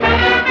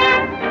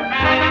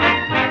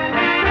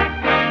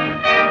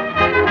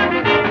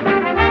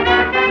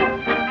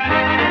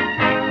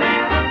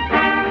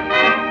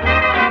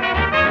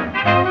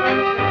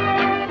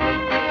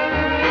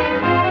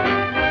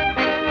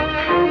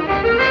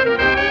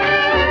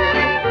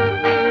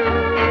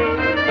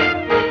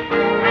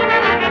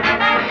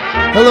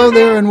Hello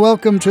there and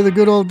welcome to the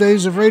Good Old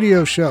Days of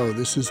Radio show.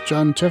 This is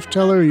John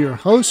Tefteller, your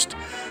host,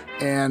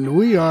 and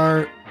we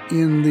are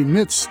in the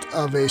midst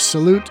of a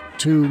salute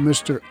to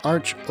Mr.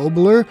 Arch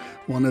Oboler,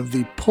 one of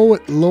the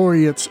poet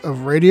laureates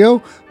of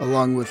radio,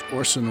 along with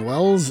Orson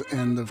Welles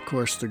and, of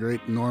course, the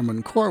great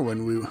Norman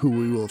Corwin, who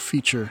we will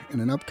feature in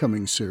an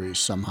upcoming series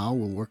somehow.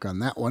 We'll work on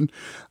that one.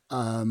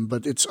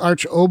 But it's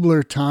Arch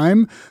Oboler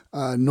time.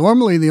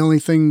 Normally, the only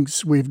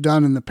things we've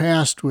done in the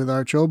past with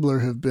Arch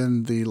Oboler have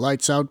been the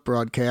Lights Out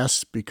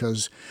broadcasts,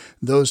 because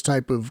those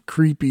type of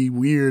creepy,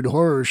 weird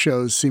horror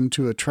shows seem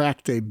to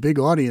attract a big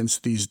audience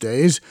these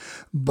days.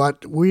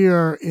 But we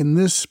are, in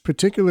this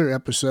particular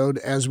episode,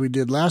 as we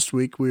did last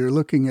week, we are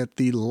looking at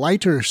the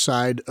lighter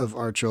side of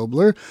Arch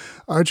Oboler.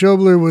 Arch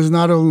Oboler was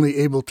not only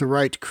able to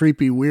write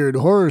creepy, weird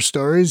horror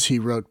stories, he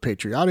wrote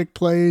patriotic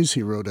plays,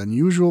 he wrote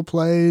unusual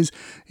plays,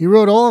 he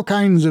wrote all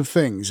kinds of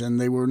things, and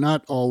they were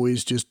not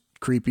always just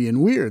creepy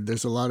and weird.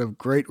 There's a lot of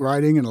great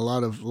writing and a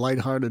lot of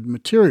lighthearted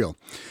material.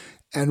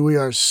 And we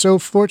are so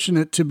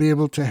fortunate to be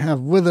able to have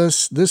with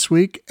us this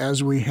week,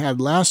 as we had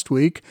last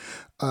week,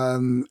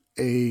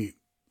 a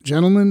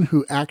gentleman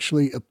who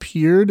actually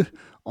appeared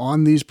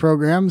on these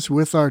programs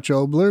with Arch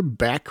Oboler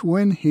back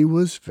when he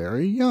was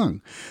very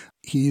young.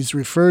 He's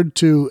referred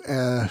to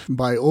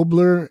by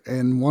Oboler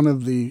in one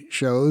of the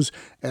shows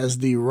as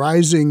the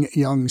rising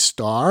young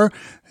star.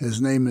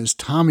 His name is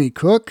Tommy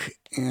Cook.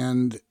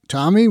 And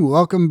Tommy,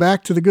 welcome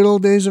back to the Good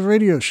Old Days of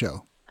Radio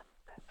show.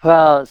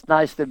 Well, it's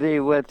nice to be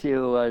with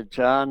you,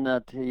 John.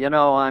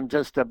 I'm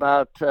just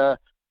about,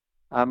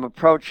 I'm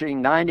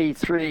approaching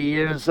 93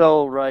 years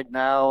old right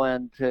now,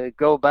 and to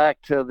go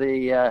back to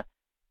the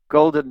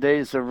golden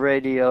days of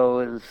radio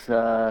is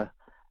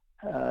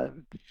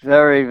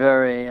very,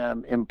 very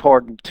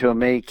important to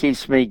me,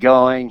 keeps me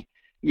going.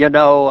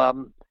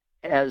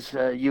 As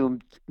you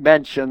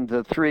mentioned,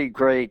 the three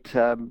great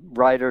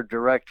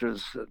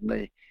writer-directors in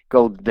the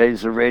golden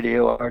days of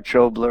radio, Arch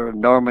Oboler,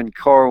 Norman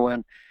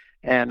Corwin,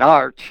 and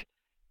Arch.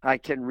 I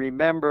can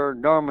remember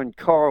Norman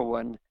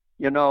Corwin.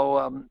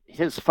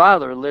 His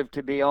father lived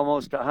to be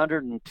almost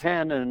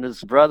 110 and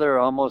his brother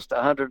almost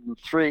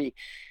 103.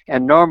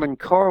 And Norman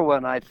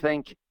Corwin, I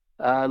think,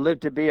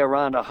 lived to be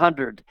around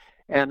 100.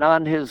 And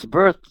on his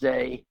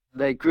birthday,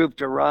 they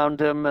grouped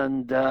around him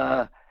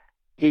and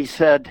he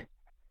said,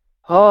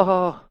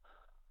 oh,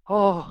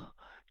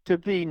 to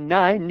be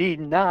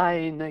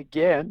 99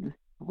 again.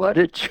 What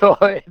a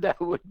joy that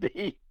would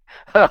be.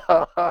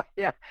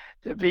 Yeah,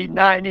 to be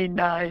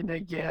 99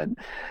 again.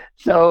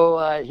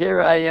 So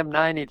here I am,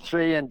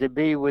 93, and to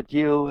be with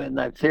you, and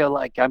I feel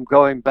like I'm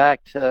going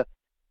back to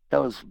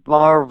those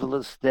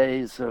marvelous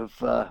days of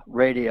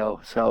radio.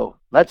 So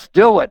let's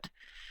do it.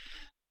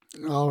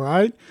 All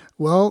right.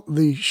 Well,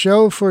 the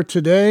show for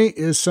today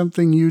is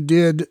something you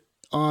did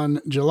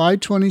on July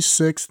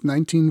 26,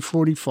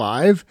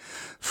 1945,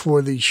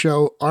 for the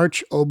show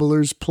Arch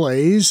Oboler's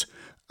Plays.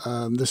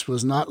 This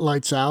was not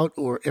Lights Out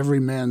or Every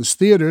Man's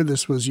Theater.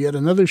 This was yet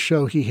another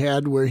show he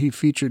had where he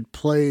featured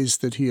plays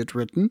that he had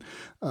written.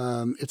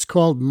 It's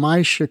called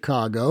My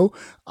Chicago.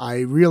 I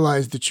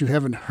realize that you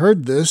haven't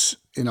heard this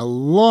in a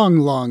long,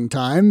 long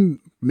time.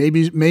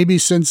 Maybe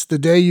since the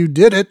day you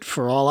did it,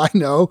 for all I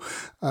know.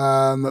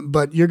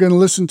 But you're going to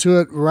listen to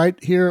it right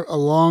here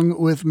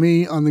along with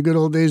me on the Good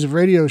Old Days of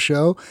Radio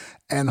show.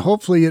 And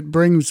hopefully it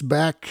brings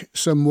back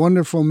some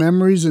wonderful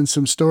memories and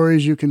some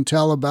stories you can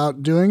tell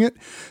about doing it.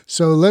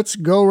 So let's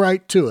go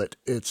right to it.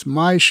 It's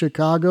My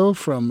Chicago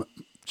from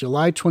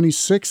July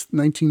 26,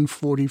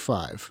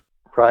 1945.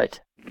 Right.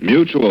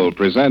 Mutual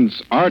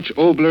presents Arch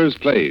Oboler's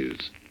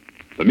Plays.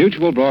 The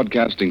Mutual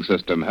Broadcasting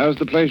System has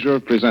the pleasure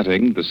of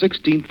presenting the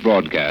 16th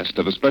broadcast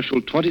of a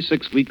special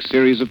 26-week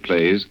series of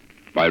plays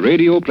by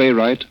radio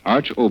playwright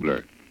Arch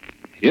Oboler.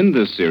 In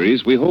this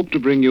series, we hope to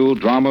bring you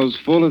dramas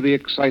full of the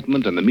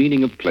excitement and the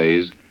meaning of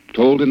plays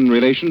told in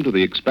relation to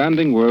the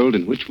expanding world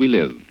in which we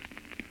live.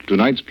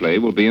 Tonight's play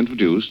will be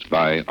introduced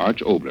by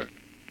Arch Oboler.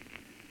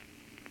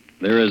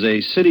 There is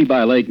a city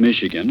by Lake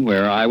Michigan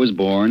where I was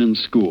born and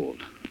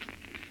schooled.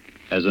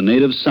 As a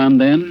native son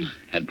then,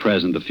 at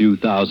present a few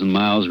thousand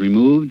miles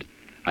removed,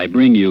 I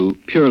bring you,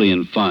 purely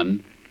in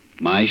fun,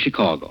 My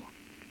Chicago,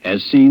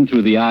 as seen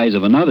through the eyes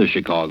of another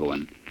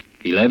Chicagoan,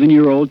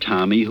 11-year-old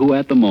Tommy, who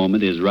at the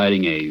moment is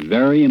writing a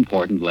very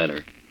important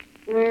letter.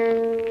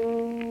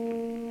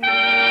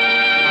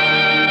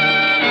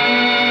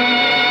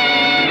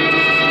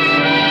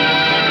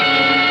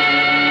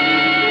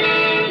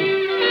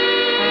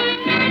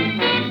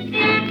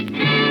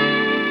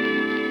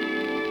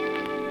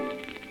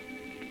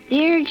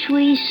 Dear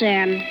Sweet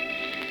Sam,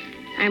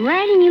 I'm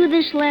writing you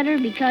this letter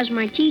because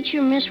my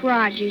teacher, Miss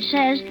Rogers,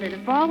 says that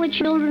if all the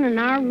children in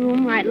our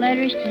room write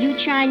letters to you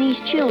Chinese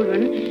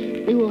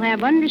children, we will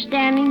have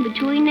understanding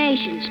between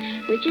nations,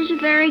 which is a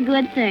very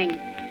good thing.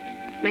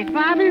 My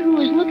father, who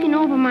is looking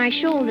over my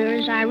shoulder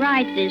as I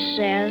write this,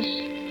 says,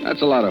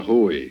 That's a lot of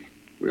hooey.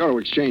 We ought to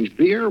exchange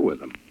beer with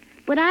them.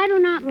 But I do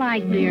not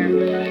like beer,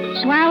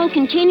 so I will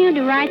continue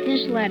to write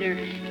this letter.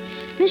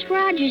 Miss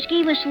Rogers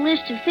gave us a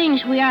list of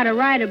things we ought to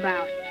write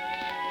about.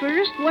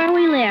 First, where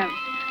we live.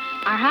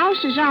 Our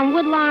house is on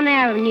Woodlawn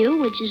Avenue,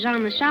 which is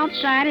on the south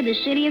side of the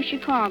city of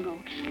Chicago,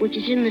 which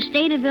is in the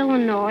state of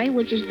Illinois,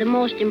 which is the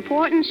most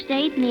important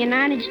state in the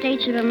United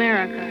States of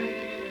America.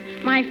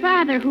 My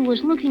father, who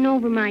was looking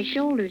over my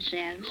shoulder,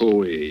 says...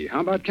 Hooey.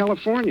 How about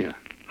California?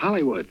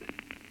 Hollywood.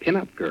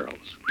 Pin-up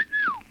girls.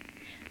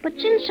 But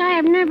since I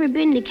have never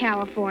been to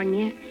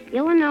California,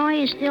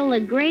 Illinois is still the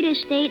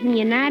greatest state in the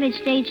United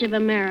States of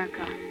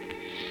America.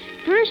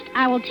 First,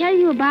 I will tell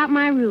you about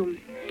my room,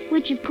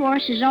 which, of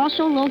course, is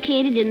also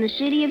located in the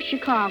city of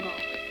Chicago.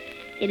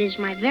 It is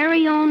my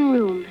very own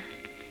room.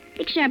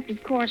 Except,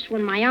 of course,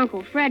 when my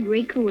Uncle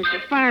Frederick, who is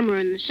a farmer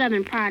in the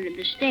southern part of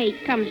the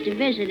state, comes to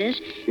visit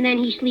us, and then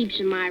he sleeps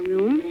in my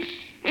room.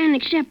 And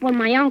except when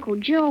my Uncle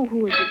Joe,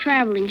 who is a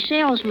traveling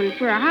salesman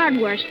for a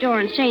hardware store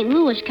in St.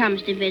 Louis,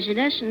 comes to visit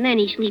us, and then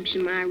he sleeps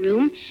in my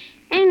room.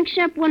 And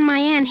except when my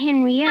Aunt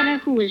Henrietta,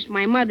 who is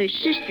my mother's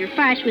sister,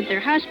 fights with her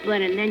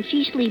husband, and then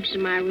she sleeps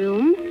in my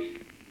room.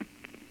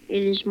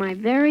 It is my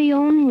very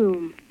own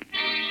room.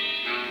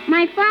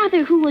 My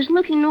father, who was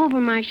looking over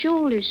my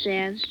shoulder,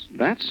 says...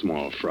 That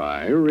small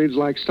fry reads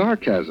like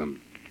sarcasm.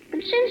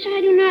 But since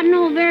I do not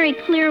know very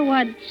clear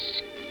what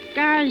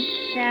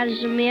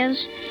sarcasm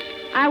is,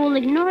 I will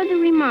ignore the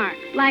remark,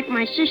 like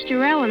my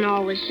sister Ellen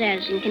always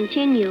says, and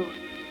continue.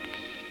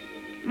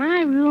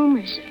 My room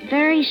is a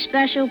very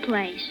special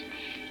place,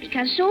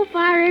 because so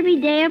far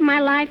every day of my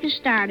life has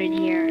started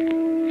here.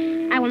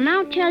 I will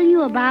now tell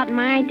you about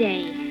my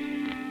day.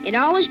 It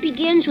always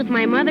begins with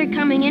my mother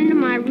coming into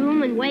my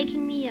room and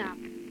waking me up.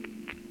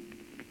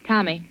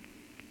 Tommy,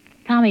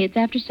 it's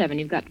after 7.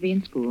 You've got to be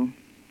in school.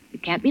 You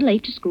can't be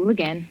late to school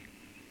again.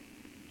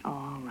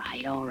 All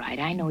right.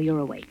 I know you're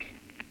awake.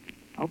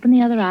 Open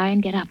the other eye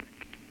and get up.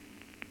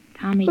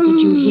 Tommy, did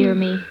you hear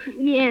me?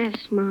 Yes,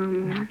 Mama.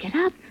 Now get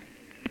up.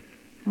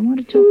 I want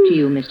to talk to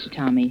you, Mr.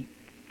 Tommy.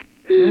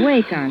 You're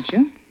awake, aren't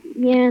you?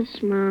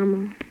 Yes,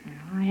 Mama.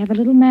 I have a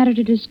little matter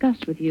to discuss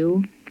with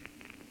you.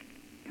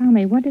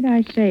 Tommy, what did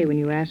I say when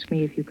you asked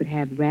me if you could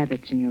have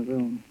rabbits in your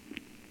room?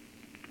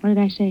 What did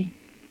I say?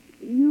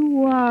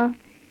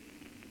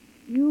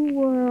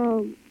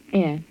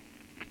 Yeah.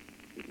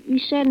 You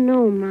said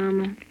no,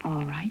 Mama.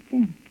 All right,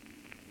 then.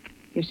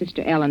 Your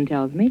sister Ellen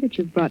tells me that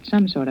you've brought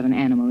some sort of an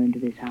animal into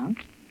this house.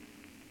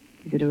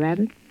 Is it a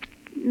rabbit?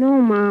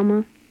 No,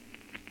 Mama.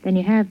 Then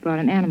you have brought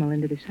an animal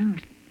into this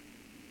house.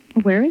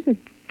 Well, where is it?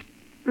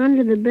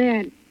 Under the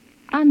bed.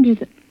 Under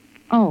the...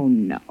 Oh,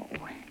 no.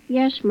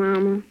 Yes,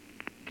 Mama.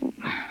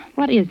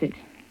 What is it?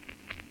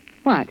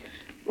 What?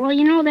 Well,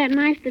 you know that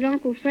knife that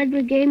Uncle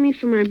Frederick gave me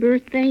for my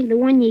birthday? The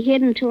one you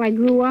hid until I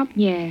grew up?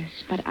 Yes,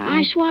 but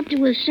I swapped it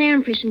with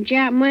Sam for some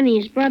Jap money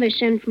his brother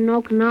sent from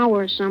Okinawa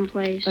or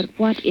someplace. But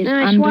what is and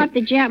I swapped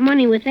the Jap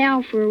money with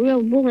Al for a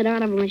real bullet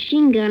out of a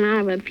machine gun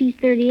out of a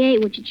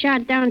P-38, which had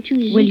shot down 2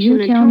 Zeeks. Will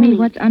you tell me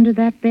what's under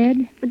that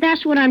bed? But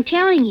that's what I'm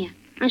telling you.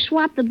 I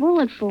swapped the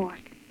bullet for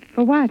it.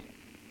 For what?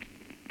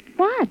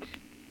 What?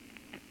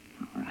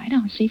 All right,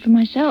 I'll see for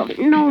myself.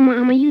 No,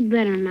 Mama, you'd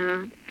better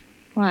not.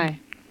 Why?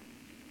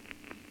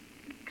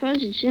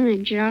 Because it's in a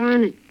jar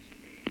and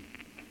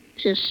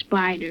it's a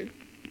spider.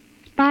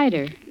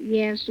 Spider?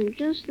 Yes, and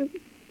just a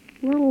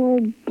little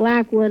old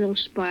black widow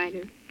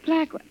spider.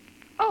 Black widow?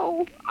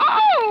 Oh!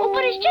 Oh,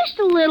 but it's just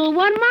a little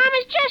one, Mom.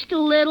 It's just a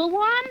little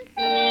one.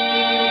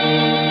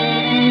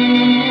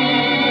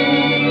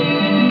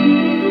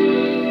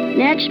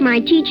 Next, my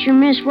teacher,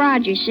 Miss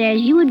Rogers,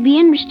 says you would be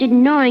interested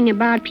in knowing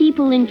about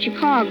people in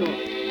Chicago.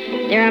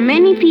 There are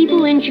many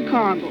people in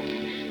Chicago.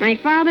 My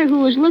father, who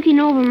was looking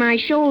over my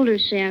shoulder,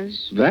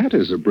 says... That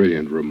is a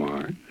brilliant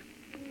remark.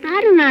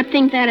 I do not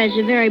think that is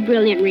a very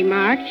brilliant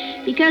remark,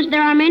 because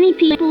there are many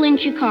people in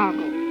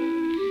Chicago.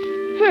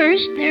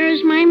 First, there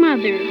is my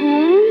mother,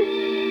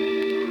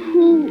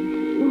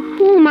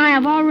 whom I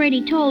have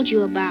already told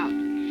you about.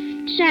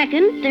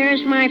 Second, there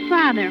is my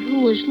father, who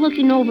was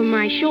looking over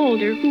my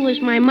shoulder, who is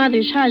my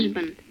mother's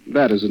husband.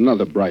 That is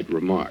another bright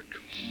remark.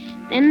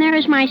 Then there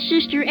is my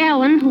sister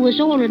Ellen, who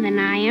is older than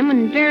I am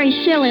and very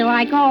silly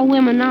like all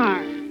women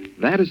are.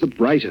 That is the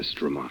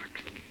brightest remark.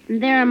 And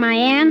there are my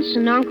aunts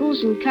and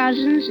uncles and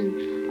cousins,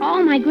 and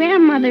all my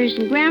grandmothers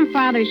and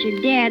grandfathers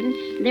are dead.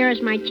 And there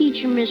is my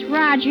teacher, Miss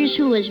Rogers,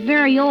 who is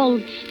very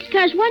old,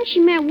 because once she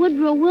met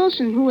Woodrow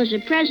Wilson, who was a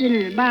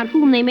president about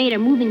whom they made a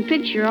moving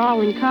picture all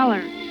in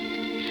color.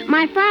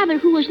 My father,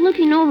 who was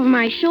looking over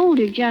my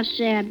shoulder, just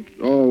said...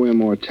 Oh,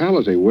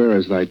 immortality, where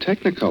is thy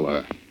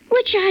technicolor?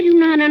 Which I do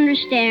not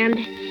understand.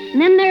 And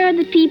then there are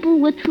the people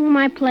with whom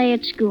I play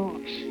at school.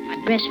 My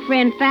best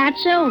friend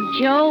Fatso,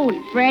 and Joe,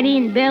 and Freddie,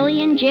 and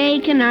Billy, and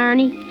Jake, and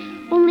Arnie.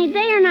 Only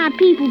they are not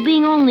people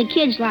being only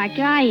kids like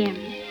I am.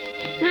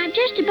 And I've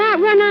just about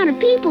run out of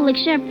people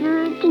except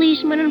for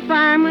policemen and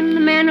firemen, and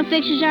the man who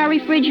fixes our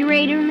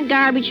refrigerator, and the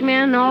garbage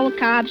man, and all the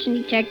cops and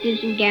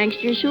detectives and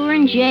gangsters who are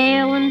in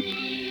jail, and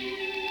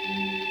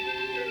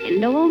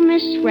old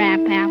Mrs.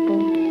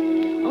 Rapapple.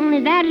 Only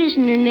that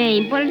isn't her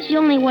name, but it's the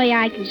only way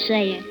I can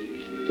say it.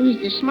 Who's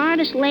the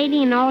smartest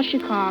lady in all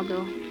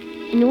Chicago.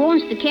 In New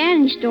Orleans, the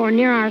candy store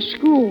near our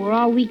school, where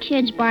all we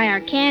kids buy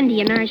our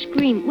candy and ice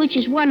cream, which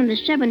is one of the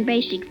 7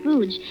 basic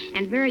foods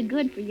and very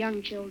good for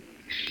young children.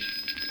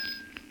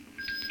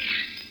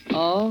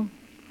 Oh,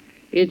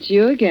 it's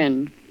you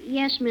again.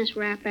 Yes, Miss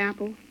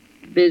Rapapple.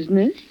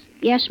 Business?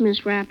 Yes,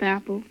 Miss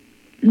Rapapple.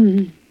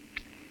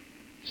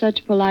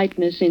 Such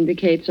politeness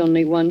indicates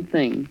only one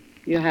thing.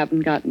 You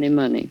haven't got any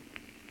money.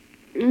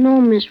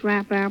 No, Miss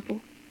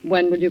Rapapple.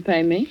 When will you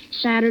pay me?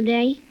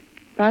 Saturday.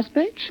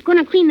 Prospect?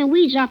 Gonna clean the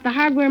weeds off the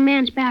hardware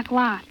man's back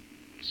lot.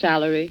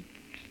 Salary?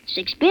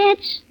 6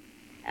 bits.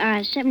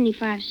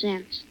 75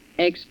 cents.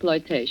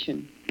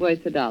 Exploitation.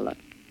 Worth $1.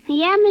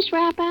 Yeah, Miss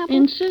Rapapple?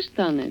 Insist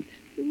on it.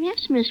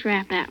 Yes, Miss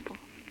Rapapple.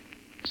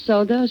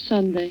 Soda or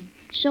sundae?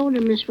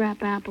 Soda, Miss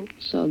Rapapple.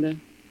 Soda.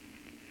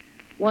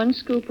 1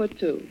 scoop or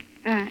 2?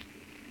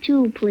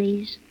 2,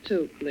 please.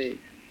 2, please.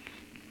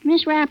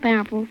 Miss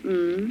Rapapple.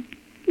 You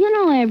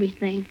know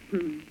everything.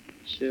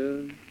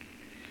 Sure.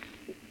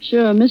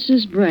 Sure,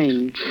 Mrs.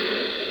 Brain.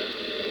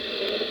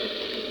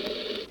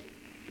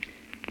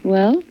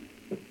 Well,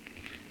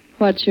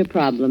 what's your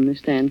problem,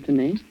 Mr.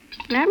 Anthony?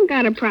 I haven't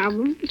got a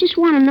problem. I just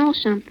want to know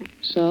something.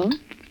 So?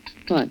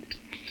 What?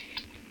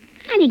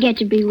 How do you get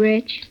to be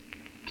rich?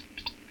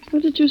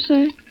 What did you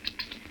say?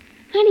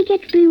 How do you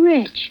get to be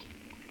rich?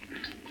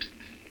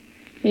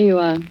 Here you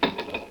are.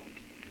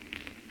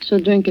 So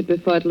drink it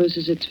before it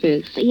loses its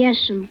fizz. Yes,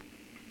 sir.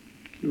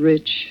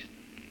 Rich.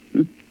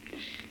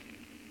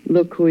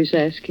 Look who he's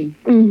asking.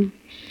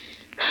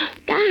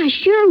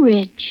 Gosh, you're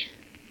rich.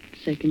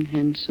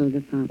 Second-hand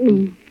soda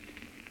fountain.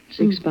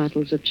 6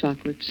 bottles of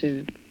chocolate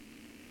syrup.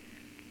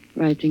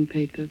 Writing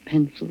paper,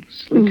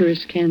 pencils,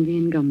 licorice candy,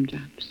 and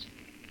gumdrops.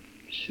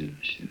 Sure.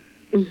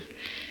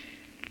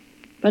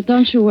 But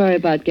don't you worry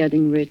about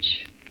getting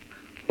rich.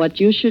 What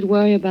you should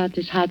worry about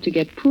is how to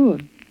get poor.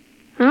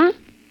 Huh?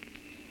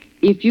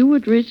 If you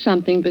would read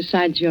something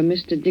besides your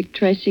Mr. Dick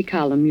Tracy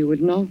column, you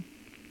would know.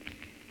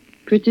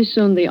 Pretty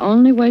soon, the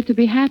only way to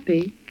be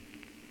happy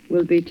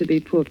will be to be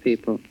poor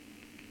people.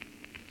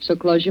 So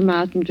close your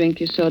mouth and drink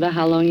your soda.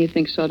 How long you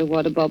think soda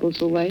water bubbles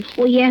will wait?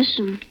 Well, yes,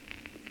 sir.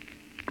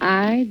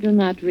 I do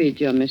not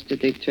read your Mr.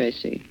 Dick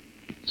Tracy.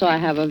 So I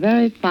have a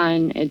very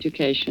fine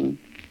education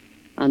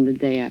on the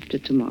day after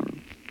tomorrow.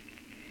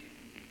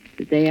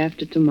 The day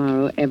after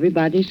tomorrow,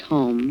 everybody's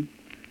home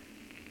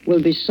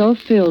will be so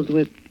filled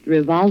with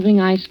revolving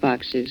ice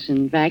boxes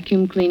and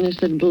vacuum cleaners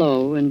that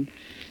blow and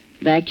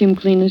vacuum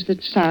cleaners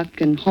that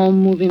suck and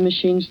home movie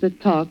machines that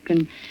talk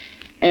and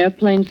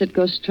airplanes that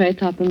go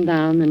straight up and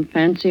down and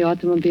fancy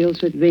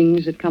automobiles with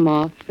wings that come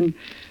off and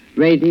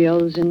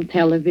radios and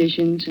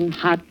televisions and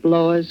hot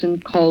blowers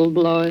and cold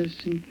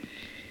blowers and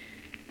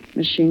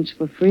machines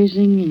for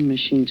freezing and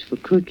machines for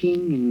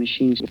cooking and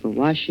machines for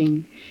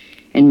washing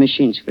and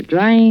machines for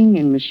drying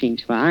and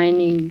machines for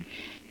ironing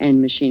and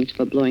machines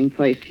for blowing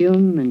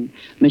perfume and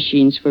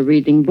machines for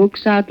reading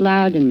books out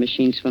loud and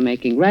machines for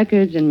making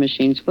records and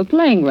machines for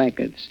playing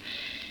records.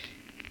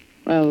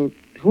 Well,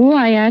 who,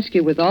 I ask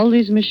you, with all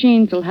these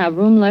machines will have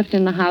room left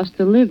in the house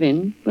to live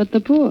in but the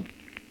poor?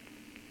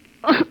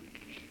 Oh.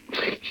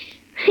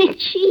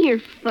 Gee, you're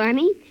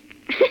funny.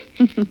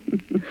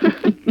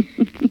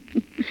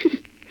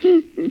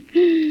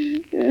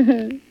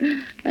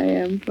 I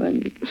am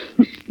funny.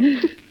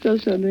 So,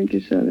 drink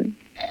your soda.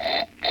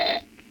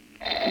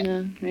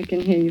 No, I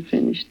can hear you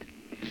finished.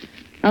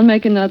 I'll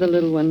make another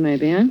little one,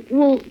 maybe, huh?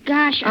 Well,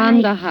 gosh,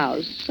 On the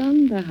house.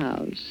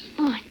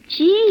 Oh,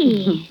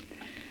 gee.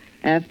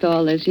 After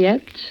all, as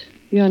yet,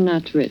 you're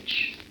not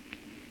rich.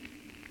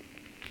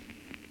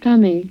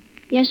 Tommy.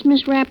 Yes,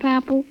 Miss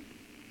Rapapple?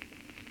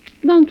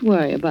 Don't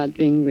worry about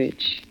being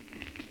rich.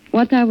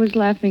 What I was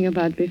laughing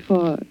about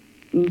before,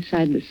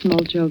 inside the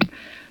small joke,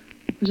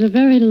 was a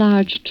very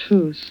large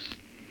truth.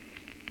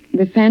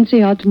 The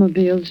fancy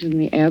automobiles and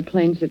the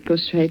airplanes that go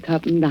straight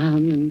up and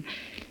down and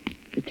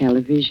the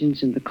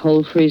televisions and the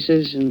cold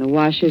freezers and the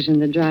washers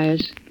and the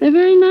dryers, they're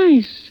very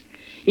nice.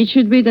 It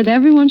should be that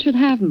everyone should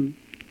have them.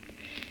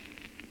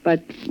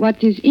 But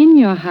what is in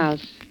your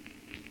house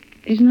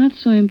is not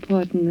so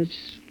important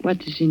as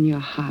what is in your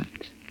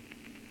heart.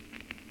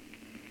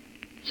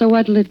 So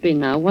what'll it be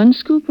now, 1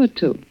 scoop or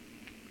 2?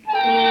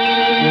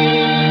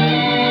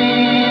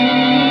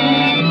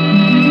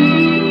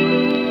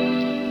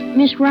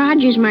 Miss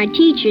Rogers, my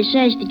teacher,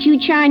 says that you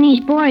Chinese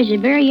boys are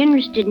very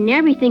interested in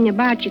everything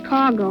about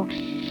Chicago.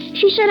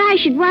 She said I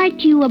should write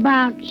to you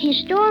about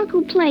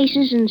historical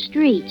places and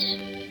streets.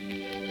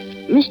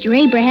 Mr.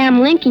 Abraham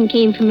Lincoln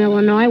came from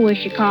Illinois, where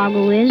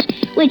Chicago is,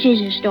 which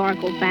is a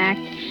historical fact.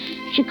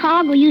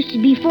 Chicago used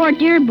to be Fort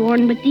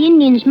Dearborn, but the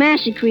Indians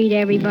massacred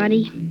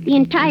everybody, the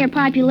entire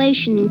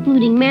population,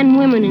 including men,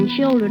 women, and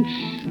children,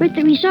 with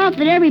the result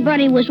that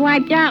everybody was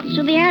wiped out,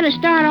 so they had to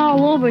start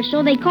all over,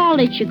 so they called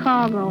it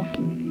Chicago.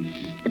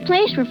 The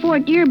place where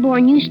Fort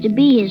Dearborn used to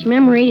be is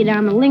commemorated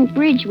on the Link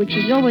Bridge, which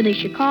is over the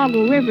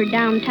Chicago River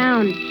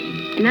downtown,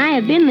 and I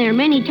have been there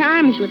many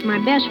times with my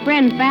best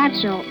friend,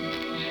 Fatso.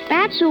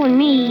 Fatso and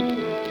me,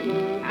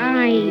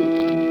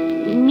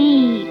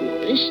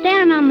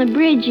 stand on the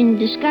bridge and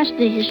discuss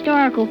the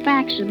historical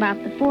facts about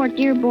the 4th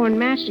Dearborn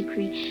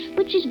Massacre,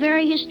 which is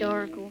very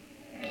historical.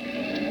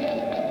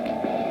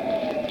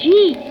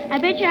 Gee, I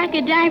bet you I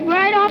could dive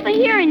right off of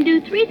here and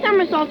do 3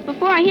 somersaults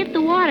before I hit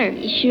the water.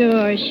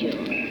 Sure.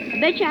 I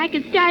bet you I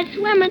could start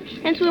swimming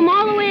and swim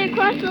all the way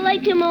across the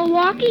lake to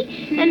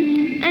Milwaukee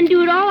and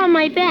do it all on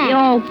my back.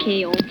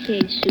 Okay,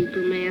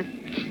 Superman.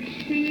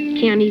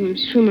 Can't even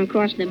swim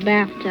across the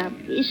bathtub.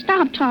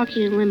 Stop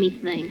talking and let me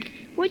think.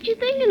 What you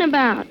thinking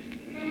about?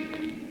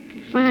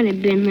 If I'd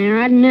have been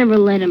there, I'd never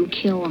let him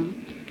kill him.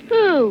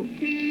 Who?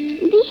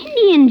 The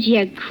Indians,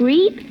 you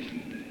creep.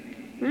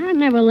 I'd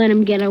never let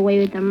him get away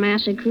with the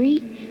massacre.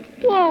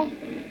 Well,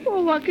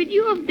 what could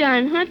you have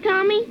done, huh,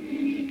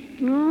 Tommy?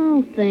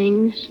 Oh,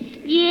 things.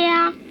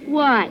 Yeah,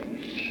 what?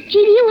 Gee, do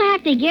you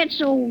have to get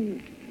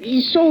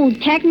so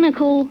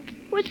technical?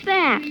 What's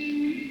that?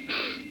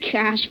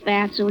 Gosh,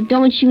 Fatso,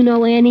 don't you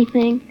know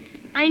anything?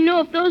 I know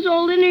if those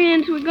old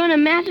Indians were going to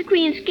massacre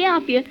and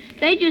scalp you,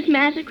 they'd just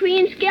massacre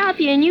and scalp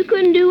you, and you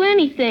couldn't do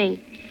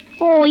anything.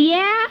 Oh,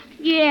 yeah?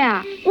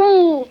 Yeah.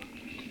 Oh,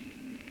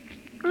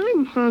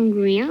 I'm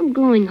hungry. I'm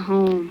going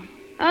home.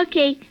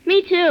 Okay,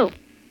 me too.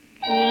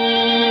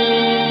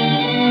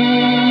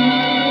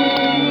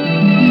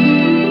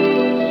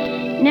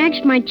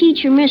 Next, my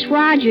teacher, Miss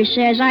Rogers,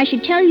 says I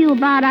should tell you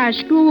about our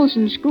schools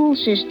and school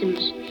systems.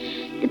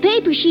 The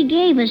paper she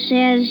gave us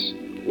says,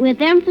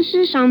 with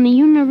emphasis on the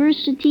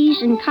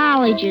universities and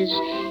colleges,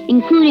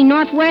 including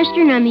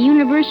Northwestern and the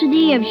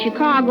University of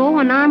Chicago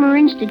and Armour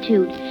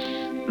Institute.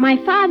 My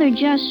father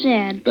just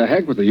said, The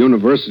heck with the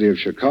University of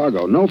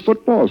Chicago. No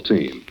football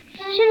team.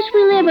 Since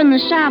we live on the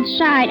South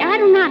Side, I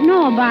do not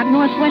know about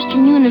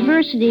Northwestern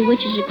University,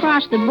 which is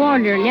across the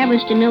border in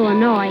Evanston,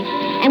 Illinois,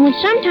 and which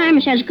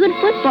sometimes has good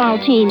football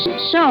teams.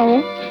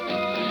 So,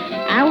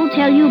 I will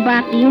tell you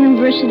about the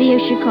University of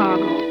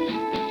Chicago.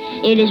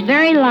 It is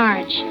very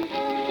large.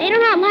 They do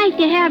not like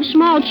to have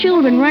small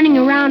children running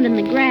around in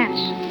the grass.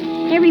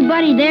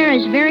 Everybody there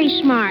is very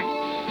smart.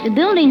 The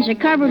buildings are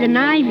covered in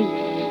ivy.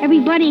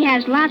 Everybody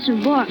has lots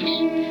of books.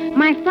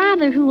 My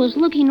father, who was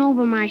looking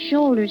over my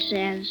shoulder,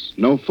 says,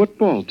 No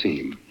football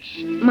team.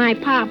 My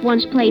pop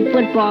once played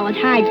football at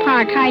Hyde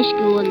Park High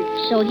School, and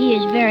so he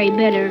is very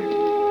bitter.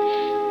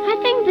 I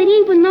think that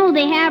even though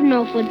they have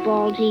no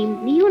football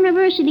team, the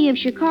University of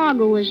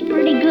Chicago is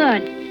pretty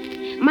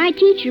good. My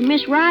teacher,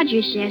 Miss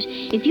Rogers, says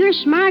if you're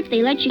smart,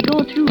 they let you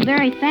go through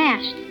very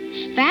fast.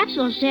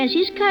 Fatso says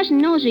his cousin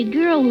knows a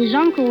girl whose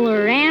uncle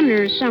or aunt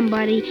or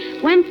somebody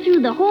went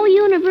through the whole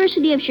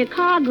University of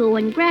Chicago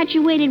and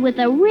graduated with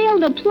a real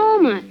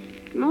diploma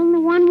in only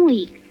 1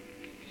 week.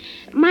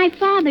 My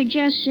father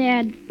just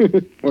said,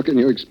 What can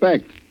you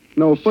expect?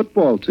 No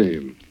football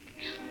team.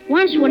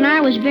 Once when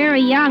I was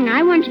very young,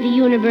 I went to the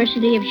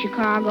University of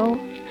Chicago.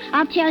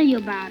 I'll tell you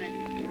about it.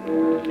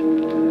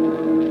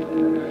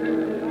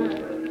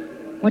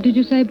 What did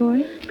you say, boy?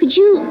 Could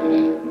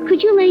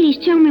you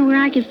ladies tell me where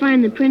I could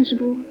find the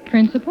principal?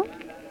 Principal?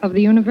 Of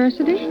the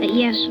university?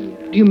 Yes,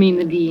 ma'am. Do you mean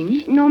the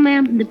dean? No,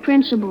 ma'am, the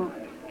principal.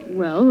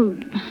 Well,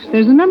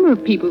 there's a number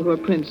of people who are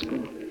principal.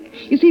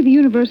 You see, the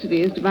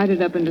university is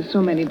divided up into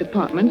so many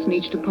departments, and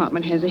each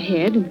department has a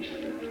head. And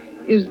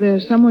is there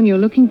someone you're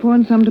looking for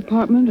in some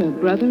department, a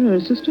brother or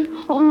a sister?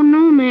 Oh,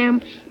 no,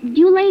 ma'am. Do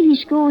you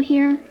ladies go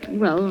here?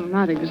 Well,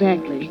 not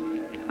exactly.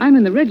 I'm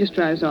in the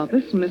registrar's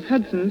office, and Miss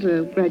Hudson's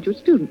a graduate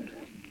student.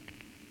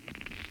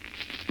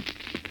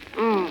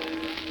 Oh,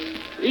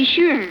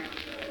 sure.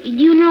 Do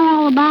you know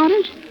all about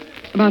it?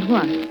 About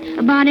what?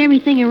 About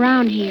everything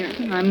around here.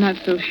 I'm not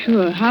so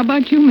sure. How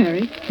about you,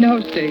 Mary? No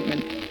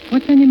statement.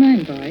 What's on your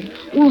mind, boy?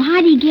 Well,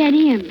 how do you get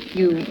in?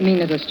 You mean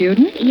as a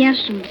student?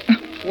 Yes, ma'am.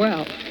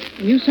 Well,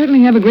 You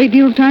certainly have a great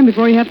deal of time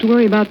before you have to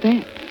worry about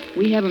that.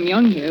 We have them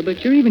young here,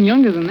 but you're even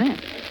younger than that.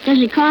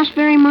 Does it cost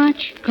very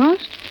much?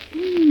 Cost?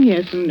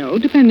 Yes and no,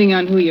 depending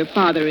on who your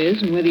father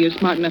is and whether you're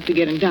smart enough to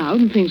get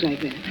endowed and things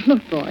like that.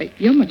 look, boy,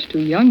 you're much too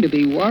young to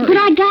be worried. But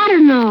I gotta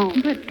know.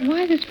 But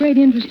why this great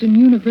interest in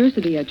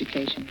university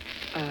education?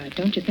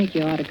 Don't you think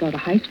you ought to go to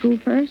high school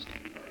first?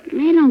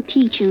 They don't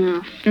teach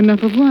enough.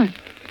 Enough of what?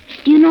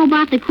 Do you know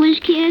about the quiz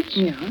kids?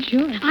 Yeah,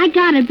 sure. I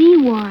gotta be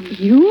one.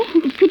 You?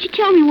 Could you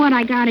tell me what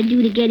I gotta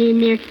do to get in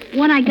there?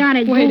 What I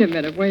gotta do? Wait a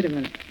minute.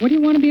 What do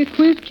you want to be a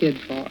quiz kid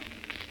for?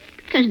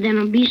 Because then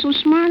I'll be so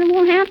smart I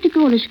won't have to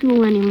go to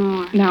school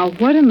anymore. Now,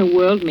 what in the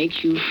world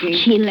makes you think...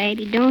 Gee,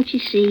 lady, don't you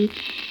see?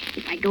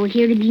 If I go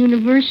here to the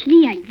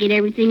university, I can get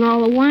everything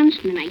all at once,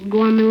 and then I can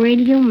go on the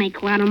radio, make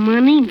a lot of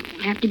money, and I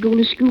don't have to go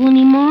to school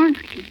anymore. I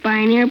can buy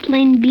an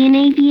airplane and be an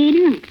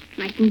aviator, and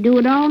I can do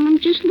it all when I'm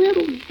just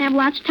little. Have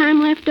lots of time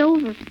left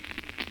over.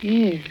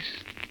 Yes.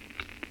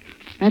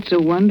 That's a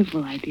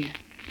wonderful idea.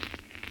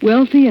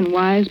 Wealthy and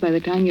wise by the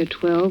time you're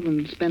 12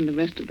 and spend the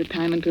rest of the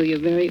time until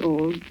you're very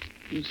old,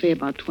 you say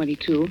about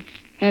 22,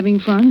 having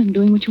fun and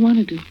doing what you want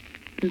to do.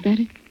 Is that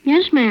it?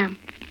 Yes, ma'am.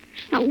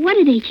 Now, what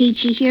do they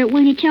teach you here?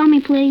 Will you tell me,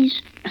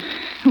 please?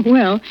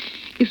 Well,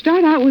 you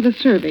start out with the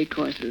survey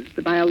courses,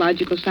 the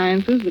biological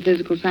sciences, the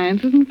physical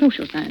sciences, and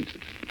social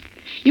sciences.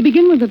 You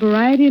begin with the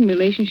variety and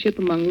relationship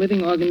among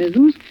living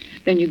organisms,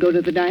 then you go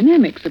to the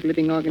dynamics of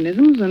living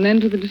organisms, and then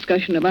to the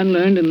discussion of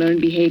unlearned and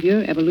learned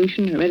behavior,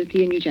 evolution,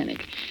 heredity, and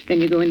eugenics. Then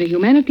you go into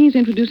humanities,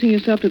 introducing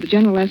yourself to the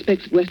general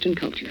aspects of Western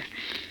culture.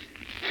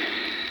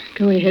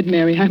 Go ahead,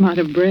 Mary. I'm out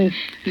of breath.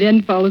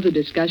 Then follows a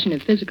discussion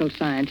of physical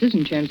sciences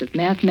in terms of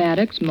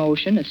mathematics,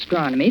 motion,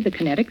 astronomy, the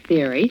kinetic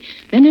theory,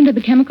 then into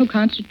the chemical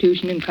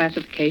constitution and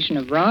classification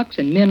of rocks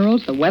and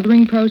minerals, the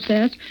weathering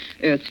process,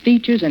 Earth's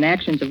features and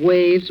actions of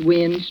waves,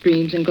 winds,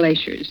 streams, and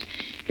glaciers,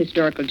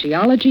 historical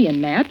geology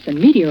and maps of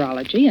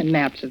meteorology,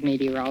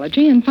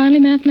 and finally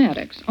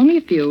mathematics. Only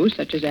a few,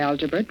 such as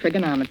algebra,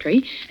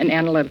 trigonometry, and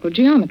analytical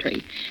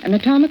geometry, and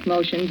atomic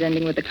motions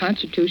ending with the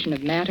constitution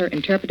of matter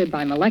interpreted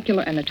by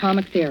molecular and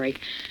atomic theory.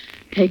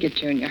 Take it,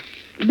 Junior.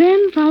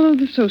 Then follow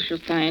the social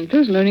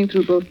sciences, learning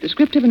through both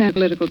descriptive and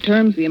analytical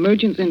terms the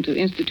emergence into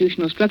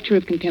institutional structure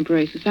of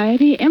contemporary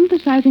society,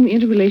 emphasizing the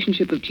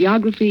interrelationship of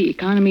geography,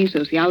 economy,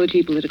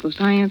 sociology, political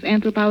science,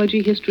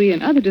 anthropology, history,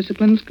 and other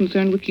disciplines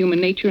concerned with human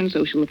nature and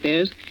social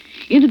affairs,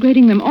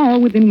 integrating them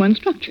all within one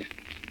structure.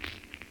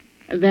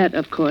 That,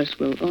 of course,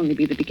 will only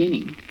be the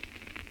beginning.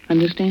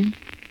 Understand?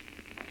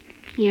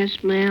 Yes,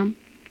 ma'am.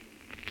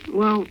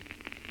 Well,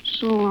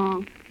 so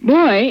long.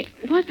 Boy,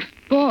 what?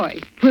 Boy,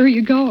 where are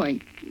you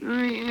going?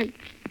 I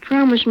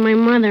promised my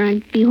mother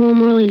I'd be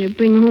home early to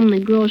bring home the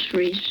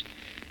groceries.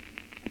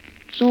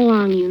 So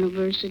long,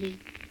 University.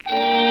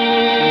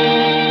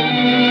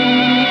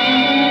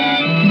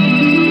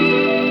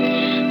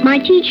 My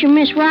teacher,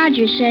 Miss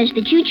Rogers, says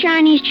that you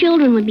Chinese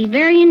children would be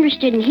very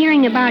interested in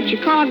hearing about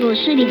Chicago's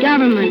city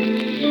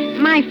government.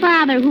 My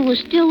father, who was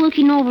still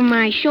looking over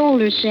my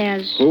shoulder,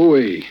 says...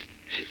 Hooey.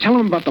 Tell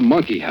him about the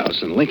monkey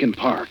house in Lincoln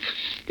Park.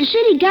 The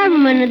city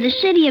government of the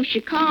city of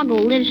Chicago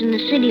lives in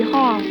the city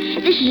hall.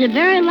 This is a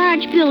very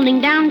large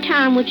building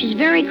downtown which is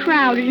very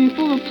crowded and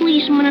full of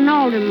policemen and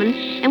aldermen,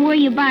 and where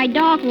you buy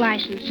dog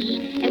licenses,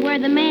 and where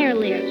the mayor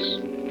lives.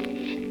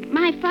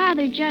 My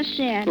father just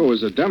said... Who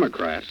is a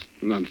Democrat,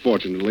 and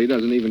unfortunately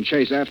doesn't even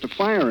chase after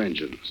fire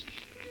engines.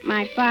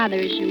 My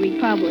father's a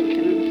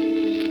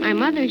Republican. My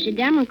mother's a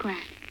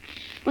Democrat.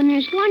 When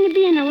there's going to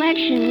be an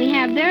election, we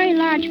have very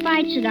large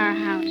fights at our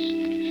house.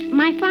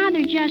 My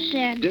father just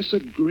said...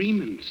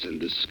 Disagreements and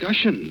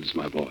discussions,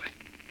 my boy.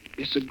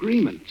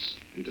 Disagreements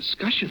and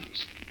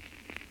discussions.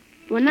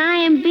 When I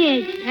am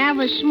big, I have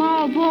a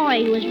small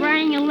boy who is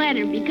writing a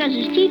letter because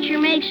his teacher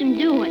makes him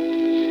do it.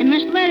 And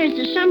this letter's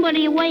to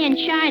somebody away in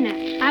China.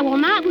 I will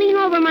not lean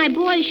over my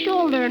boy's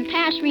shoulder and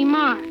pass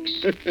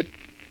remarks.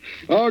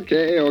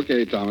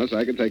 Okay, Thomas.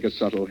 I can take a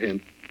subtle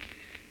hint.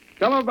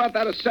 Tell him about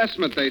that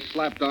assessment they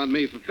slapped on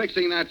me for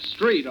fixing that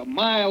street a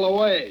mile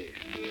away.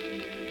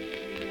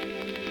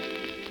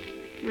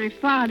 My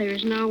father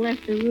has now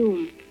left the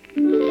room.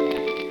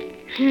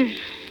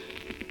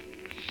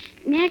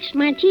 Next,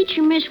 my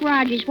teacher, Miss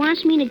Rogers,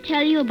 wants me to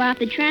tell you about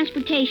the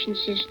transportation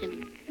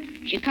system.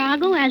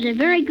 Chicago has a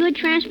very good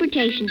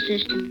transportation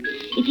system.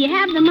 If you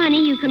have the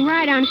money, you can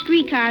ride on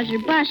streetcars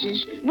or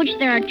buses, which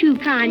there are two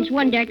kinds,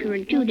 one-decker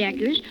and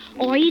two-deckers,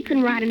 or you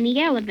can ride on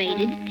the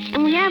elevated.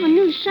 And we have a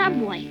new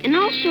subway, and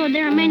also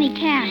there are many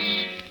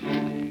cabs.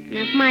 And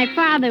if my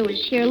father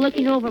was here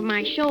looking over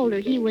my shoulder,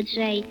 he would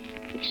say,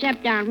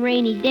 except on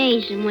rainy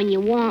days and when you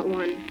want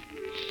one.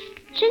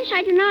 Since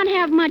I do not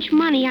have much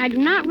money, I do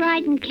not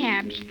ride in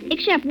cabs,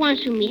 except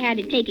once when we had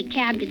to take a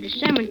cab to the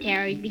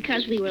cemetery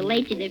because we were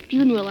late to the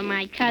funeral of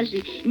my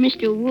cousin,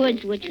 Mr.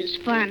 Woods, which was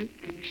fun.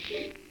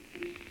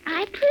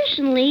 I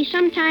personally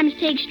sometimes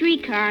take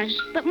streetcars,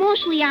 but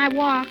mostly I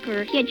walk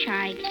or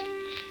hitchhike.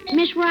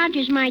 Miss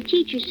Rogers, my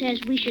teacher,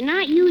 says we should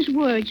not use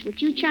words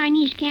which you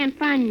Chinese can't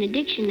find in a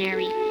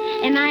dictionary,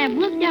 and I have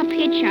looked up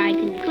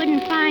hitchhike and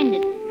couldn't find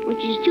it,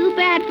 which is too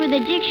bad for the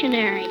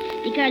dictionary,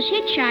 because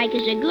hitchhike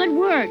is a good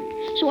word,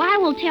 so I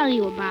will tell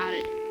you about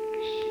it.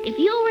 If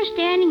you were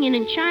standing in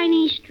a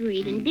Chinese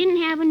street and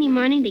didn't have any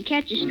money to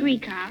catch a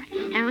streetcar,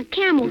 and a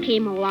camel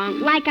came along,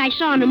 like I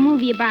saw in a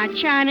movie about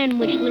China in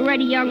which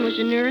Loretta Young was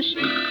a nurse,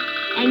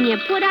 and you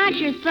put out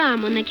your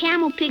thumb when the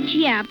camel picked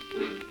you up,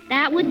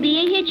 that would be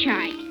a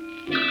hitchhike.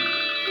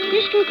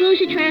 This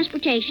concludes the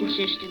transportation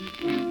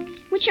system,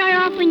 which I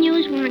often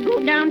use when I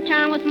go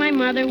downtown with my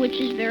mother, which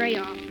is very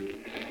often.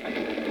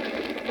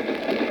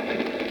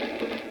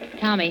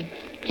 Tommy,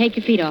 take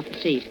your feet off the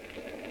seat.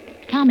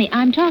 Tommy,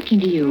 I'm talking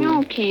to you.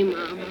 Okay,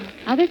 Mama.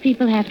 Other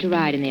people have to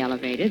ride in the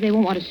elevator. They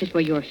won't want to sit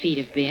where your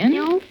feet have been.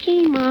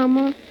 Okay,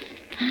 Mama.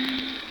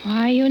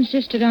 Why you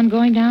insisted on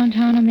going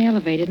downtown on the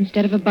elevator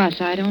instead of a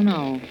bus, I don't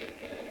know.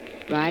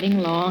 Riding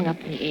along up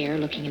in the air,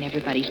 looking in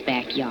everybody's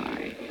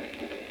backyard.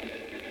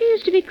 You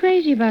used to be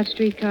crazy about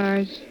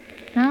streetcars.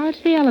 Now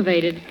it's the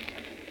elevated.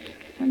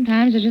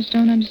 Sometimes I just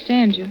don't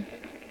understand you.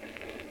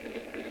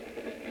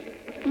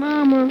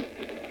 Mama.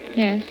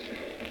 Yes?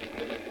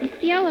 If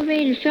the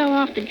elevator fell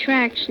off the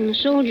tracks and the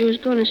soldier was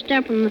going to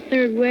step on the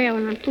third rail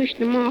and I pushed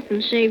him off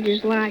and saved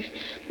his life,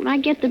 would I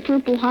get the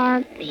Purple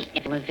Heart? The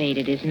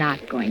elevated is not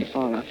going to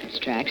fall off its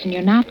tracks, and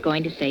you're not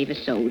going to save a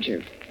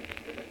soldier.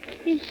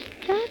 Is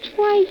that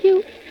why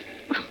you...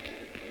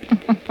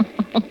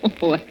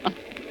 Well,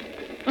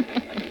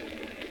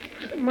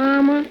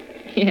 Mama,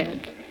 Yes.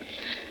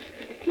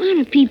 why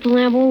do people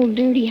have old,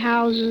 dirty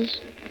houses?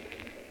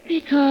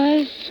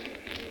 Because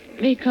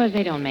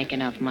they don't make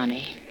enough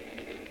money.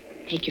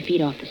 Take your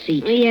feet off the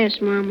seat. Yes,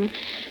 Mama.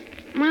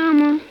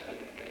 Mama,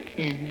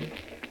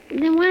 Mm-hmm.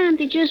 then why don't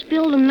they just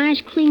build them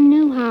nice, clean,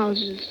 new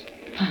houses?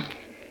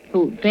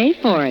 Who'd pay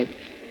for it?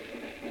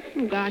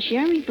 Oh, gosh,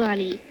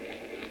 everybody.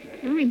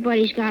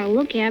 Everybody's got to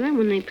look at it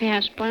when they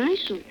pass by,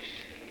 so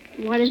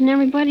why doesn't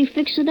everybody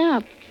fix it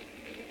up?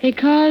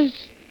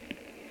 Because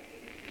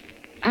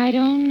I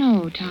don't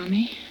know,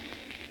 Tommy.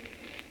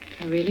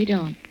 I really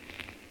don't.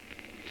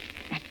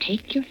 Now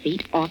take your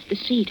feet off the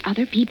seat.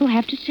 Other people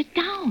have to sit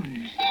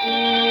down.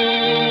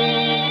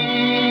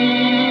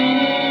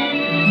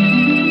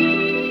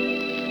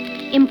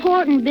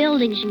 Important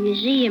buildings and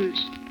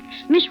museums.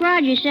 Miss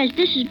Rogers says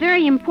this is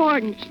very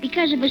important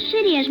because if a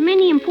city has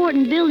many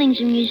important buildings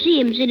and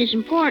museums, it is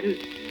important.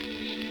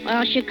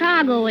 Well,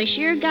 Chicago has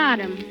sure got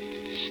 'em.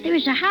 There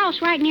is a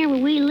house right near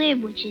where we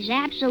live which is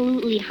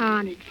absolutely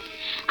haunted.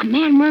 A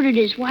man murdered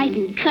his wife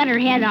and cut her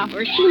head off,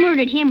 or she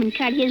murdered him and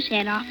cut his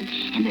head off,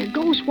 and there are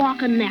ghosts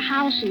walking in the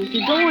house, and if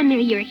you go in there,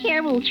 your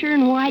hair will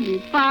turn white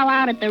and fall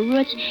out at the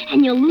roots,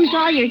 and you'll lose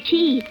all your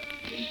teeth.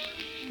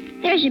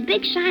 There's a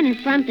big sign in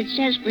front that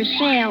says for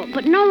sale,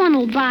 but no one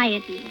will buy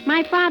it.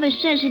 My father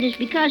says it is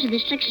because of the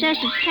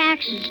successive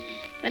taxes,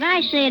 but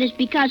I say it is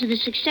because of the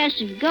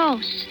successive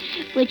ghosts,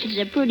 which is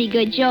a pretty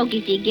good joke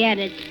if you get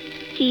it.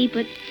 Keep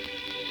it.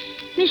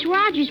 Miss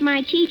Rogers,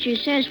 my teacher,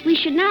 says we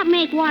should not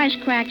make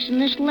wisecracks in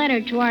this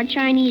letter to our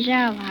Chinese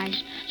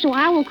allies, so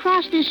I will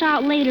cross this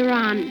out later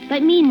on,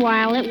 but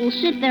meanwhile it will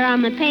sit there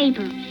on the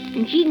paper,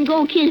 and she can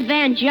go kiss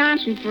Van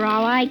Johnson for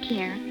all I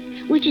care.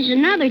 Which is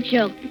another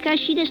joke, because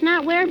she does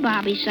not wear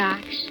bobby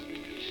socks.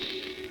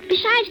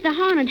 Besides the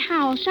haunted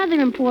house,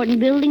 other important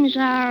buildings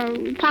are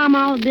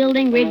Palmolive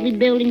Building, Wrigley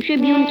Building,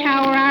 Tribune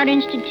Tower, Art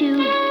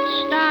Institute,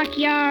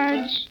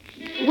 stockyards,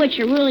 which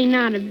are really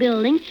not a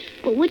building,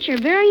 but which are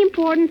very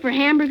important for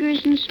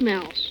hamburgers and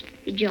smells.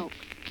 A joke.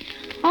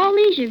 All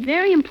these are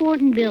very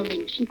important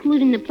buildings,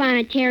 including the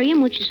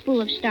planetarium, which is full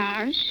of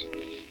stars,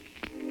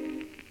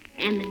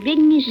 and the big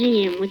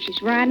museum, which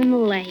is right on the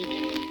lake.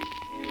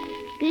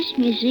 This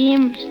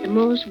museum is the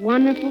most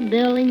wonderful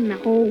building in the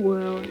whole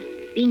world,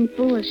 being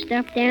full of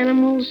stuffed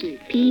animals and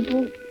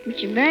people,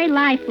 which are very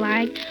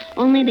lifelike,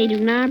 only they do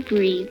not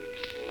breathe.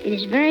 It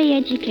is very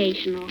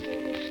educational.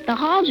 The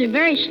halls are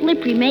very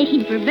slippery,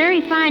 making for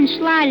very fine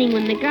sliding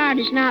when the guard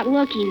is not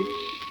looking.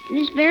 It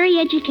is very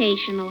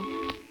educational.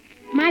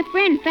 My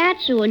friend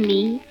Fatso and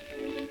me,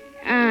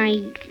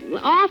 I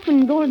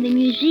often go to the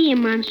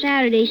museum on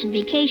Saturdays and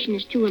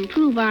vacations to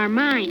improve our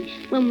mind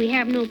when we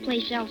have no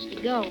place else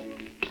to go.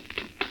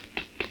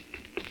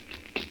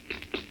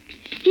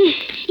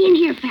 In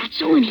here,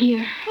 Fatso, in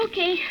here.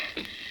 Okay.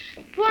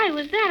 Boy,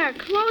 was that a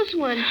close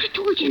one. I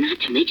told you not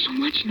to make so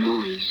much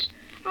noise.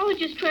 I was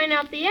just trying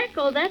out the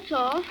echo, that's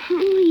all.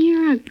 Oh,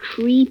 you're a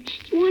creep.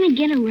 You want to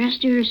get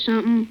arrested or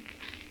something?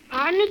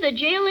 Partner, the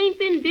jail ain't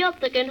been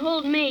built that can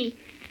hold me.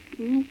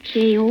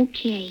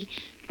 Okay.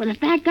 But if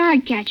that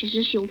guard catches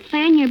us, you'll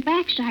fan your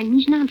backside, and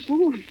he's not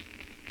fooling.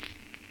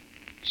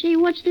 Say,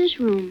 what's this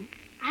room?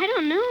 I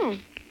don't know.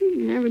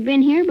 Never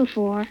been here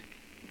before.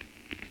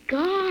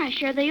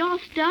 Gosh, are they all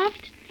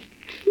stuffed?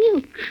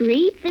 You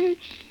creep.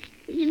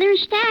 They're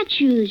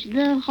statues.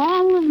 The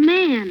Hall of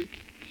Man.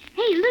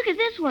 Hey, look at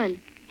this one.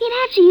 Hey,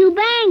 that's a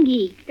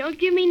Ubangi. Don't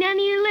give me none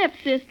of your lips,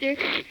 sister.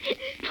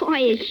 Boy,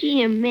 is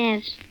she a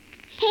mess.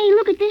 Hey,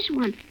 look at this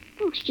one.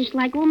 Looks just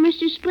like old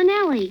Mr.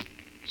 Spinelli.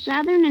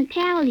 Southern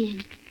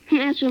Italian.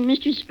 That's what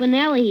Mr.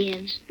 Spinelli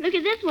is. Look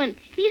at this one.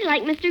 He's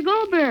like Mr.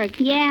 Goldberg.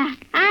 Yeah,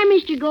 I'm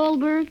Mr.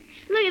 Goldberg.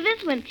 Look at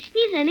this one.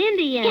 He's an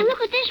Indian. Yeah,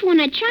 look at this one,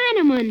 a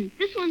Chinaman.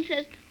 This one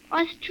says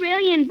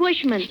Australian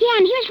Bushman. Yeah,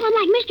 and here's one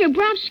like Mr.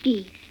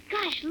 Brofsky.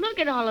 Gosh, look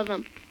at all of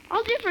them.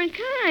 All different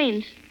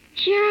kinds.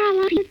 Sure are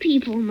a lot of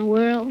people in the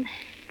world.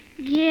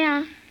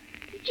 Yeah.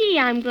 Gee,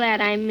 I'm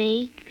glad I'm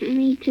me.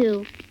 Me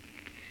too.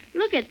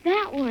 Look at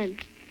that one.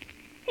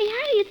 Hey,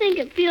 how do you think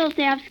it feels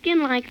to have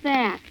skin like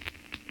that?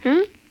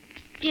 Huh?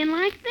 Skin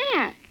like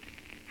that.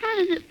 How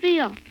does it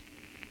feel?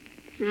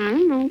 I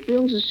don't know.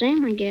 Feels the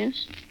same, I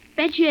guess.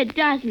 Bet you it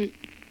doesn't.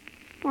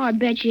 Well, I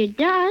bet you it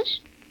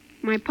does.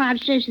 My pop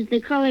says that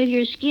the color of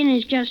your skin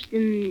is just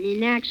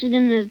an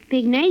accident of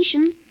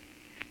pignation.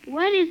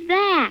 What is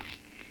that?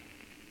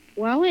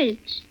 Well,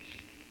 it's...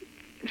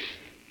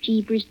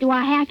 Jeepers, do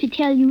I have to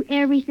tell you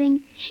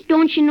everything?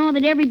 Don't you know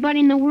that everybody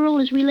in the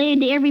world is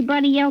related to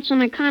everybody else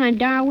on account of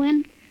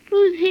Darwin?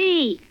 Who's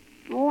he?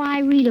 Oh, I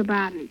read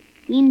about him.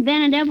 He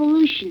invented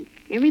evolution.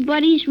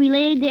 Everybody's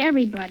related to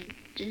everybody.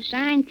 It's a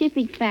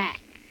scientific fact.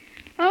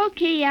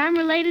 Okay, I'm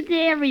related to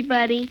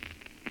everybody.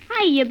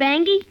 Hi, you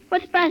Bangy.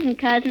 What's buzzing,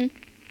 cousin?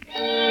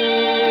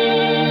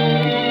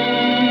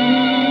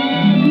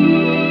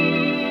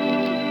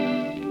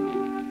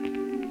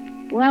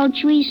 Well,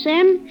 Chui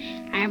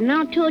Sen, I have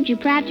now told you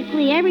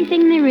practically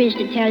everything there is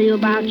to tell you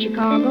about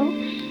Chicago,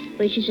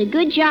 which is a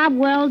good job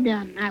well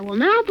done. I will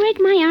now break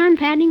my arm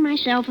patting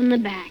myself in the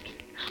back.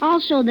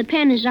 Also, the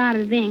pen is out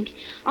of ink.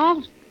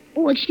 Oh,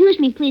 excuse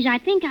me, please. I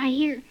think I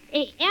hear...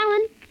 Hey,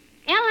 Ellen?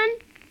 Ellen?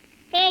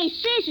 Hey,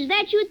 sis, is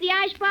that you at the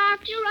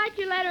icebox? You write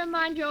your letter and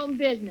mind your own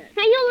business.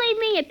 Now, you leave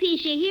me a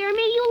piece, you hear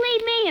me? You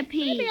leave me a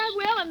piece. Maybe I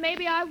will and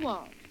maybe I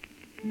won't.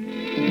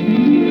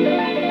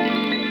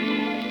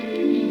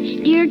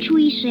 Dear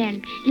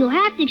Tweesen, you'll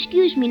have to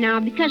excuse me now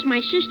because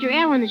my sister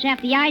Ellen is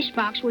at the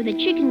icebox where the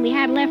chicken we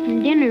had left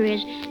from dinner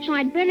is, so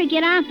I'd better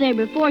get out there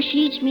before she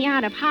eats me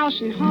out of house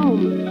and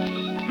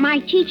home. My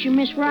teacher,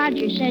 Miss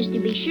Rogers, says to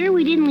be sure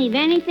we didn't leave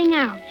anything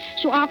out.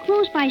 So I'll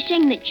close by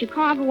saying that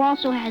Chicago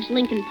also has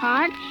Lincoln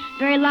Park,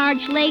 very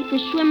large lake for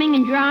swimming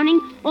and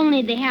drowning,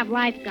 only they have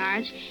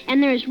lifeguards.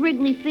 And there's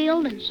Wrigley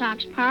Field and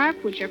Sox Park,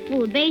 which are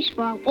full of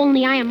baseball,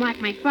 only I am like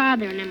my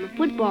father and I'm a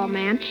football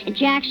man. And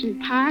Jackson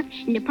Park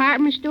and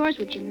department stores,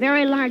 which are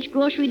very large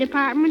grocery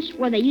departments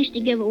where they used to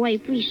give away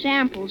free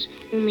samples,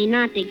 only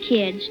not to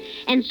kids.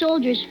 And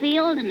Soldiers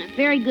Field and a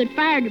very good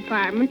fire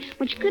department,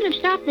 which could have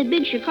stopped the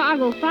big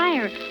Chicago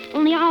fire,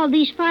 only all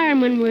these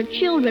firemen were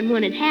children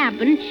when it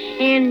happened,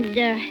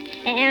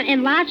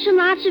 and lots and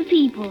lots of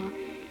people.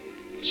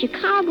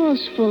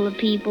 Chicago's full of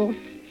people.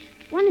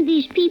 One of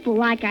these people,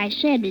 like I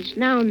said, is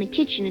now in the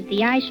kitchen at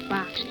the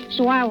icebox,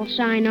 so I will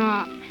sign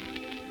off.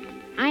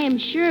 I am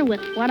sure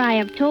with what I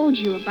have told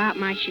you about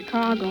my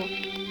Chicago,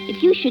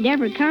 if you should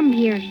ever come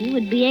here, you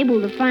would be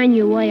able to find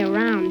your way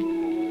around.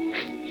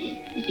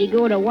 If you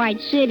go to White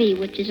City,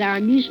 which is our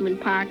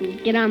amusement park,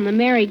 and get on the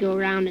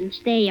merry-go-round and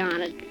stay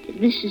on it.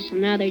 This is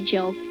another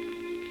joke.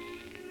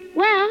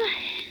 Well,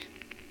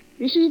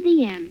 this is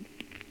the end.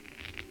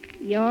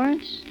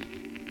 Yours,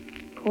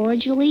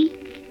 cordially,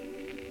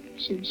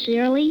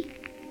 sincerely,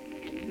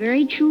 and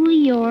very truly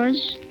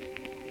yours,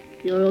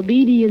 your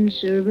obedient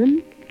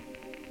servant,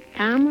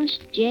 Thomas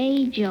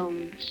J.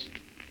 Jones.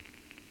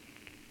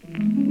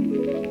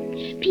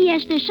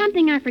 P.S. There's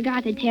something I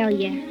forgot to tell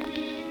you.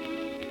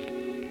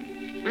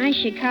 My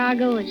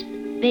Chicago is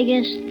the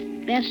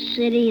biggest, best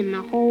city in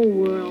the whole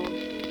world.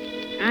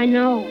 I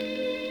know,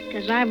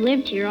 because I've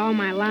lived here all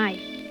my life.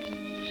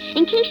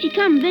 In case you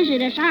come visit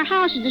us, our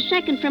house is the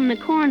second from the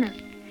corner.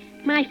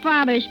 My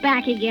father's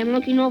back again,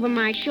 looking over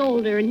my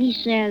shoulder, and he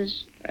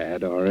says,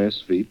 Add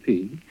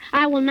RSVP.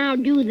 I will now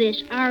do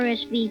this,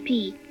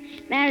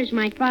 RSVP. That is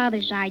my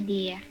father's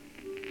idea.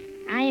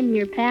 I am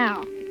your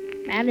pal.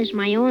 That is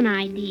my own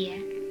idea.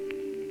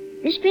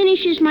 This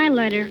finishes my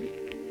letter.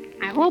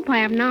 I hope I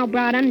have now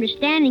brought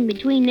understanding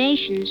between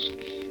nations,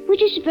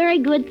 which is a very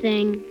good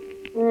thing.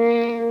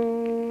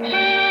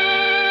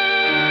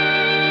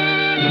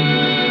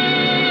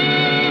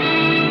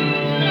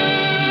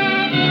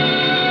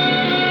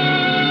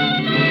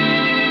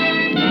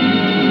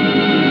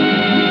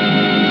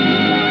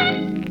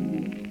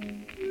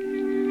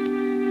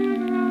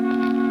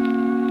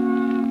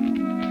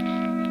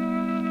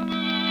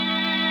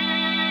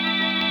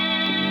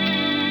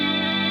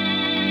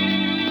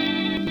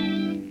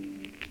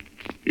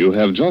 You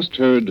have just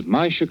heard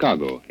My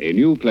Chicago, a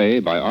new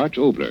play by Arch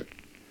Oboler.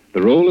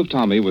 The role of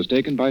Tommy was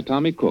taken by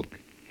Tommy Cook.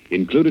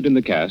 Included in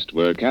the cast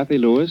were Kathy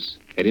Lewis,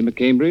 Eddie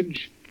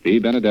McCambridge, Bea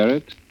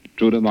Benaderet,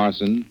 Truda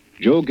Marson,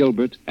 Joe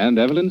Gilbert, and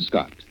Evelyn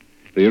Scott.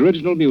 The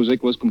original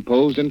music was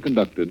composed and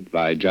conducted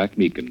by Jack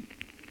Meakin.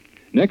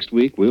 Next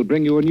week, we'll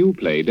bring you a new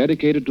play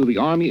dedicated to the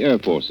Army Air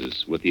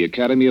Forces with the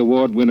Academy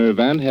Award winner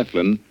Van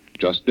Heflin,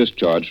 just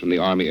discharged from the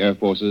Army Air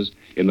Forces,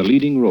 in the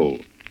leading role.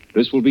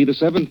 This will be the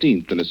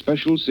 17th in a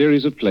special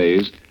series of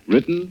plays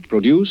written,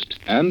 produced,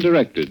 and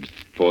directed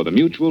for the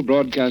Mutual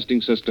Broadcasting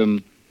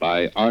System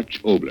by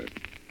Arch Oboler.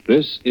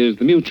 This is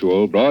the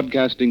Mutual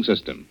Broadcasting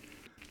System.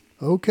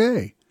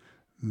 Okay,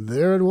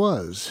 there it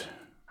was.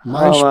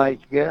 My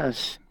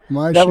gosh.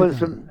 That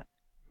was the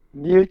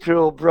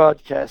Mutual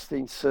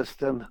Broadcasting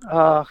System.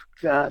 Oh,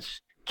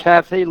 gosh.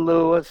 Kathy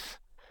Lewis,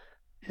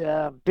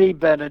 Bea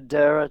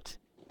Benaderet.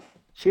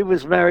 She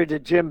was married to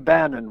Jim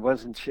Bannon,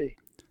 wasn't she?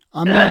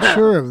 I'm not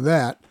sure of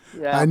that.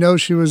 Yeah. I know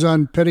she was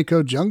on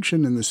Petticoat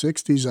Junction in the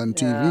 60s on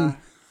TV.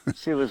 Yeah,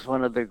 she was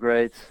one of the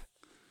greats.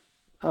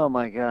 Oh,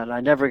 my God.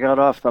 I never got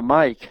off the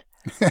mic.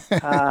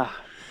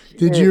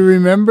 Did you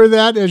remember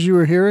that as you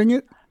were hearing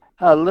it?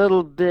 A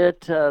little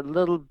bit,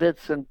 little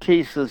bits and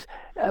pieces.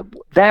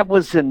 That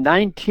was in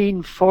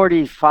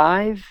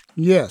 1945?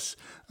 Yes,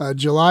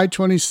 July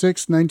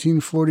 26,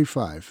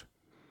 1945.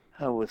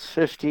 I was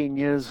 15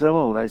 years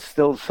old. I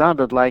still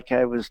sounded like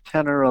I was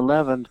 10 or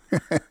 11.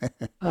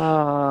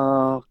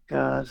 Oh,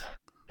 God.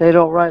 They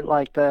don't write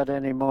like that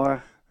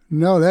anymore.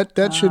 No,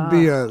 that should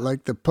be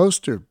like the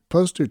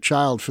poster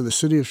child for the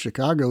city of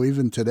Chicago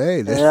even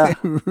today. They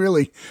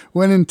really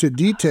went into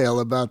detail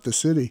about the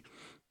city.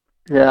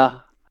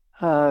 Yeah.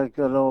 Good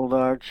old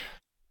Arch.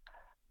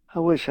 I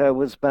wish I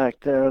was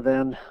back there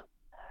then.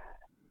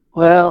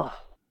 Well,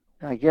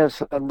 I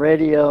guess on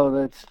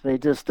radio, they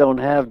just don't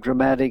have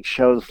dramatic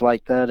shows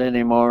like that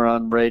anymore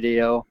on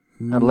radio,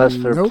 unless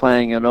they're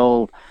playing an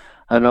old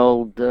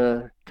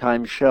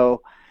time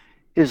show.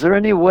 Is there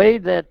any way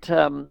that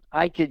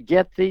I could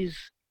get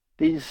these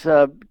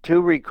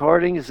two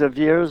recordings of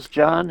yours,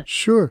 John?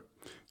 Sure.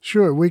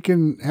 Sure, we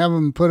can have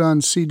them put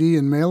on CD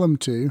and mail them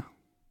to you.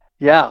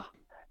 Yeah.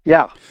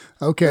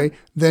 Okay,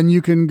 then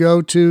you can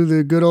go to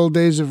the Good Old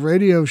Days of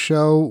Radio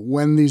show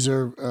when these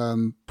are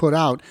put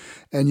out,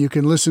 and you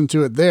can listen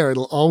to it there.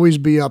 It'll always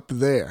be up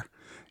there.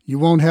 You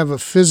won't have a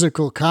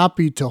physical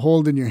copy to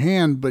hold in your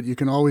hand, but you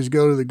can always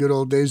go to the Good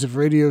Old Days of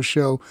Radio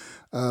show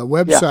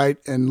website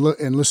and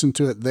listen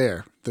to it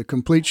there. The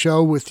complete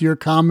show with your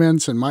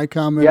comments and my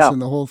comments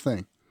and the whole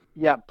thing.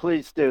 Yeah,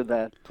 please do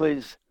that.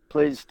 Please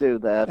do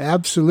that.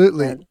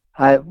 Absolutely. And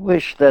I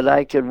wish that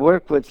I could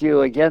work with you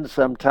again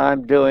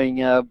sometime doing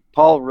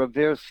Paul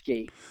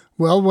Reversky.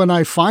 Well, when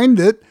I find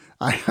it,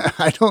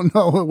 I don't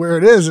know where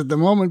it is at the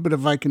moment, but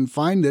if I can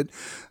find it,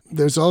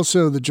 there's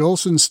also the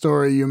Jolson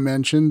story you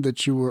mentioned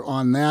that you were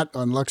on that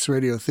on Lux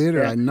Radio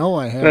Theater. I know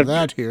I have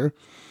that here.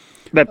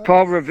 But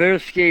Paul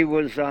Reversky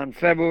was on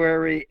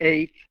February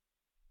 8th,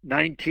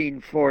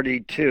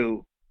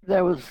 1942.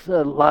 There was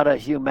a lot of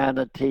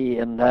humanity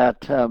in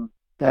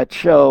that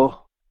show.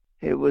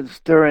 It was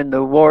during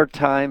the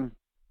wartime,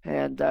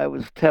 and I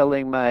was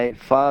telling my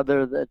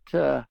father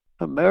that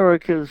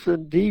America's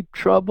in deep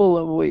trouble,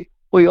 and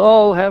we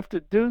all have to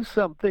do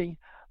something.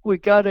 We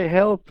got to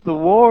help the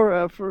war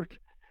effort.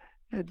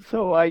 And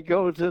so I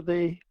go to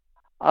the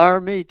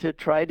Army to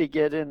try to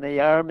get in the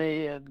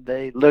Army, and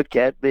they look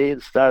at me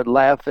and start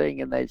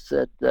laughing, and they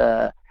said,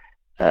 go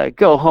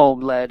home,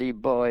 laddie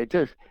boy.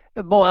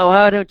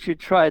 Why don't you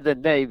try the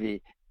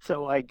Navy?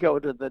 So I go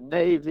to the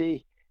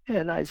Navy.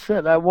 And I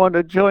said, I want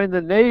to join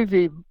the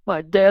Navy.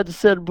 My dad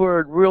said we're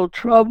in real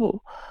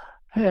trouble.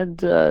 And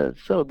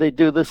so they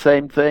do the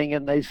same thing,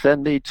 and they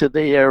send me to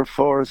the Air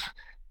Force.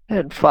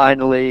 And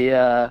finally,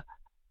 I'm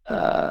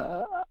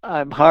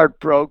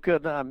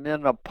heartbroken. I'm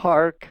in a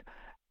park,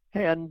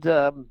 and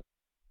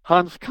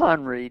Hans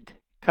Conried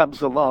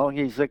comes along.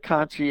 He's a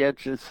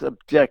conscientious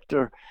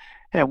objector.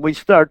 And we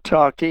start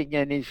talking,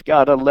 and he's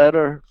got a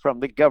letter from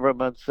the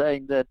government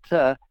saying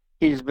that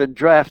he's been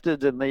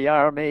drafted in the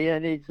Army,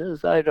 and he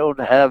says, I don't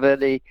have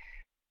any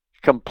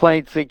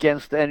complaints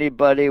against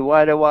anybody.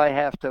 Why do I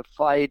have to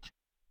fight?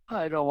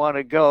 I don't want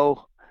to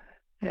go.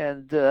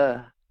 And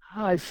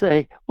I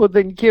say, well,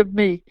 then give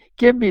me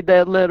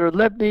that letter.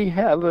 Let me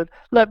have it.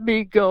 Let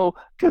me go,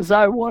 because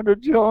I want to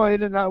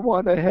join and I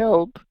want to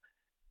help.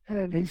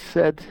 And he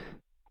said,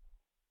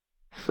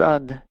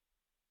 son,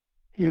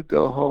 you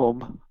go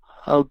home.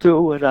 I'll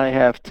do what I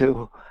have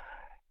to.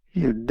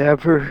 You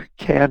never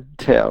can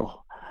tell.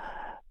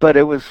 But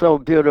it was so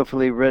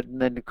beautifully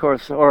written, and of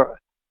course,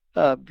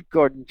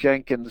 Gordon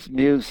Jenkins'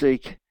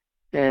 music,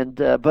 and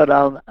but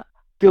I'm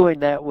doing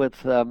that with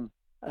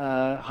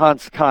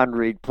Hans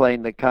Conried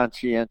playing the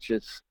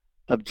conscientious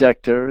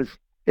objector.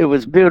 It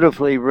was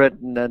beautifully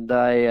written, and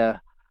I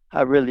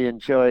really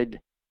enjoyed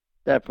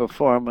that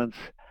performance.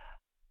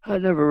 I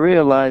never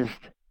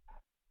realized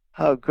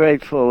how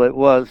grateful it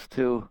was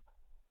to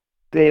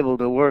be able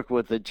to work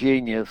with a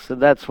genius, and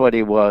that's what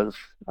he was.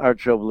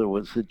 Arch Oboler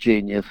was a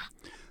genius.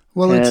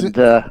 Well,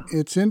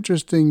 it's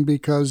interesting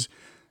because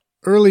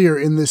earlier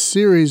in this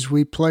series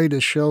we played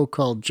a show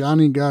called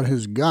Johnny Got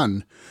His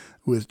Gun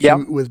with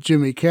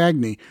Jimmy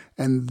Cagney,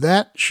 and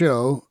that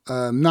show,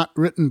 not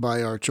written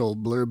by Arch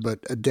Oboler but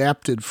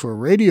adapted for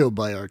radio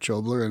by Arch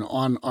Oboler and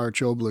on Arch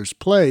Oboler's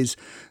plays,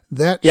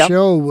 that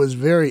show was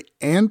very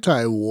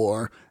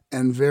anti-war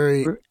and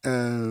very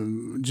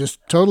just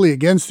totally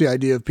against the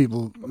idea of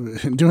people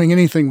doing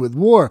anything with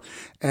war.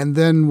 And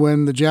then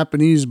when the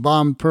Japanese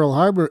bombed Pearl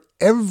Harbor,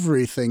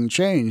 everything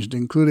changed,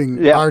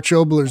 including Arch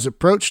Oboler's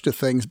approach to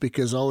things,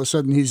 because all of a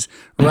sudden he's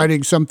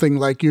writing something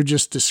like you're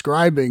just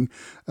describing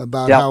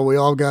about how we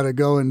all got to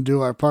go and do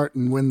our part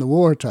and win the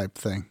war type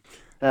thing.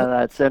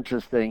 That's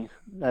interesting.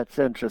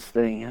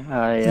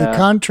 The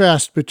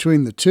contrast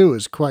between the two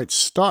is quite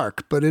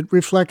stark, but it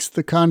reflects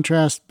the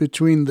contrast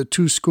between the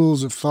two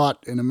schools of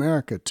thought in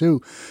America,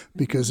 too,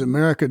 because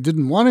America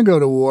didn't want to go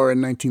to war in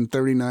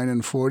 1939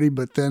 and 40,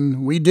 but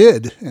then we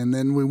did, and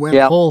then we went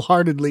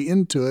wholeheartedly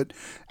into it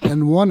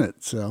and won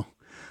it. So,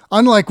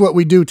 unlike what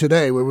we do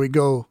today, where we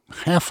go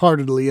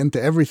half-heartedly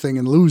into everything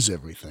and lose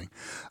everything.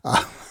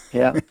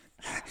 Anyway.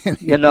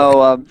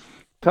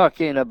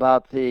 Talking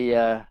about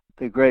the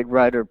great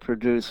writer,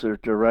 producer,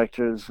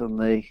 directors in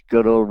the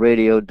good old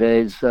radio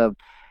days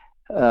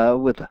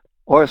with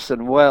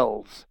Orson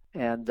Welles.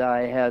 And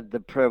I had the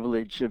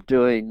privilege of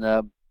doing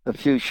a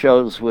few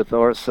shows with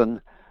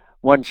Orson.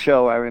 One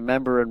show I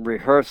remember in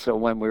rehearsal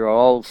when we were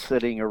all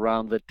sitting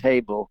around the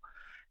table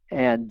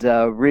and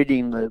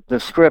reading the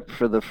script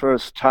for the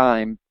first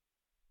time.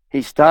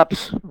 He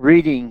stops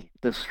reading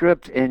the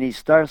script and he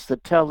starts to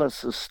tell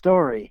us a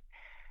story.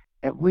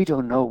 And we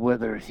don't know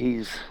whether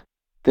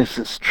this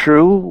is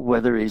true,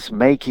 whether he's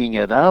making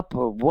it up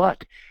or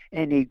what.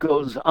 And he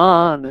goes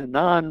on and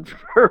on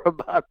for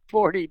about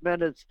 40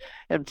 minutes.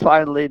 And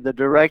finally the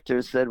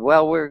director said,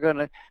 well,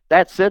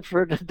 that's it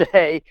for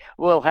today.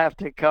 We'll have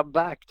to come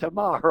back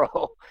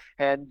tomorrow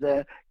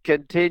and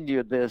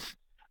continue this.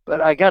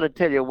 But I got to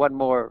tell you one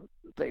more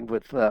thing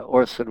with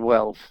Orson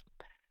Welles.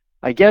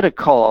 I get a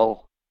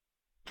call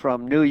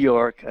from New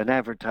York, an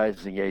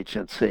advertising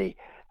agency,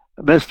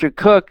 Mr.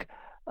 Cook,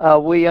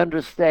 we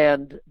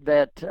understand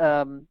that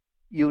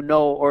you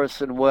know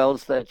Orson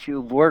Welles, that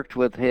you've worked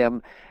with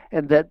him,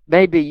 and that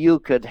maybe you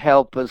could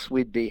help us.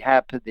 We'd be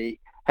happy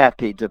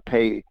to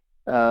pay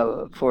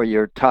for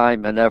your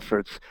time and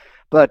efforts.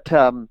 But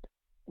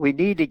we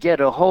need to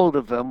get a hold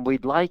of him.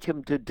 We'd like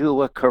him to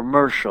do a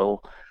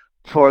commercial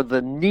for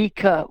the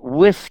Nika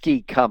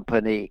Whiskey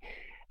Company.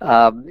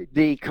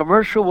 The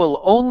commercial will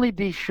only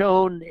be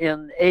shown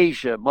in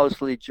Asia,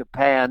 mostly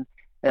Japan,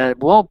 and it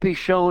won't be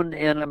shown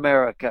in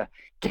America.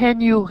 Can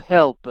you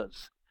help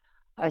us?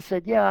 I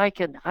said, yeah, I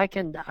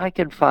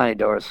can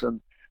find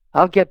Orson.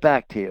 I'll get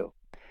back to you.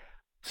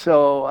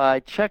 So I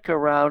check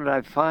around and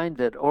I find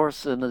that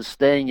Orson is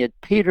staying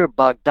at Peter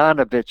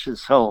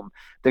Bogdanovich's home,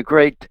 the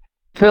great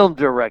film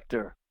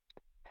director.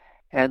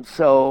 And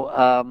so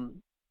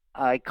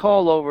I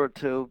call over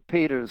to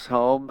Peter's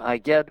home. I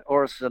get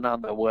Orson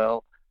on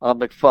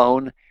the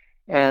phone,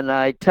 and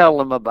I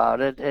tell him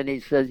about it. And he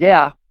says,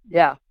 yeah,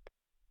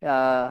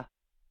 uh,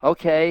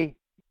 okay,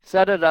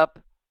 set it up.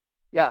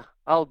 Yeah,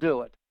 I'll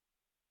do it.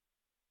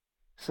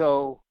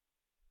 So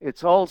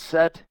it's all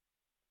set.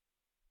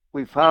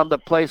 We found the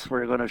place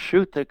where we're going to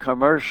shoot the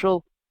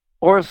commercial.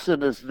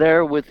 Orson is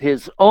there with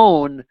his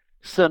own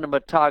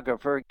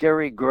cinematographer,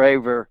 Gary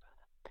Graver,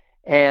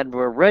 and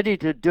we're ready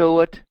to do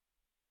it.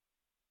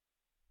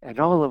 And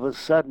all of a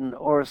sudden,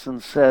 Orson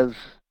says,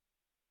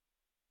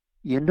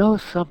 you know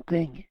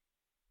something?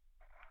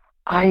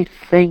 I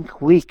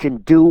think we can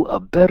do a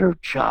better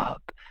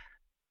job.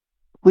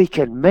 We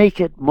can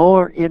make it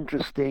more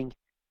interesting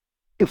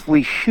if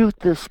we shoot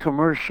this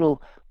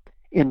commercial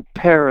in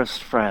Paris,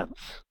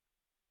 France.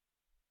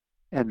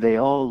 And they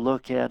all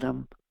look at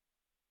him.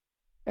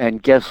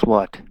 And guess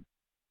what?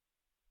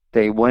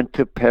 They went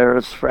to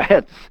Paris,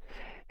 France,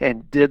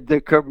 and did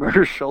the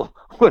commercial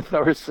with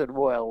Orson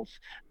Welles.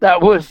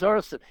 That was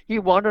Orson. He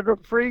wanted a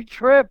free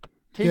trip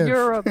to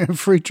Europe. A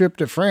free trip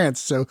to France,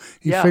 so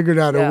he Yeah, figured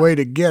out yeah. a way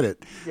to get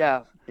it.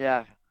 Yeah.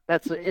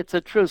 It's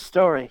a true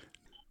story.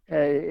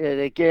 And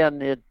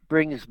again, it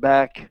brings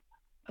back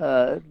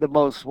the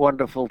most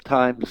wonderful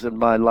times in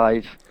my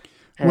life.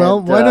 Well,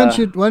 And, why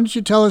don't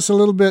you tell us a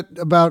little bit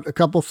about a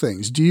couple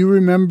things? Do you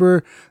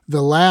remember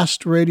the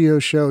last radio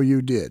show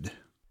you did?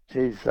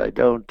 Geez, I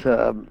don't.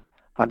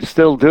 I'm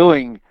still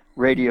doing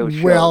radio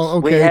shows. Well,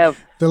 okay.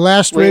 The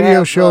last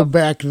radio show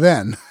back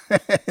then,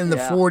 in the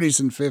 40s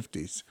and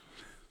 50s.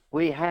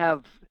 We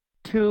have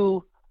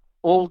two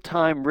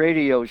old-time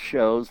radio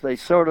shows. They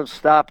sort of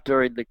stopped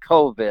during the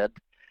COVID,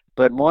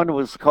 but one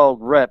was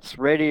called REPS,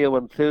 Radio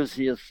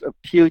Enthusiasts of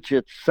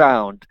Puget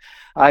Sound.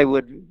 I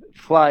would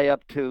fly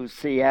up to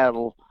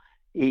Seattle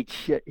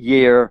each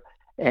year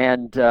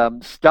and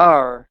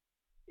star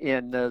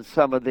in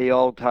some of the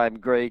all-time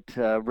great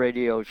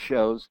radio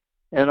shows.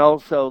 And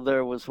also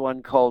there was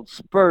one called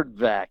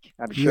Spurdvac.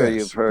 I'm sure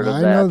you've heard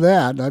of that. I know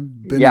that.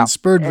 I've been in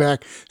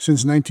Spurdvac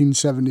since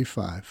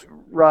 1975.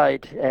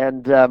 Right.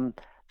 And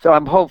so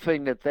I'm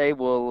hoping that they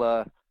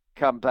will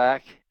come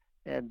back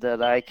and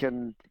that I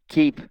can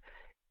keep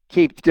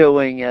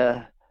doing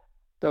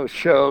those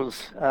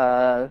shows.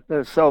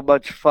 They're so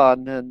much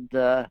fun.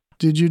 And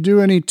did you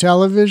do any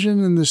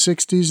television in the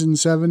 60s and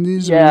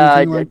 70s? Yeah,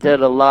 I like did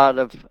a lot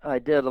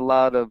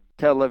of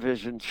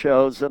television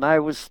shows, and I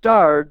was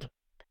starred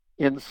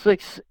in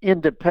 6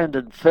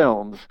 independent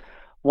films,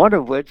 one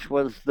of which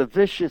was The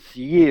Vicious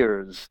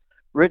Years,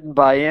 written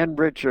by Ann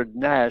Richard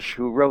Nash,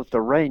 who wrote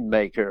The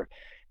Rainmaker.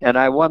 And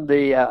I won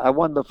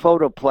the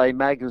Photoplay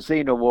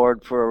Magazine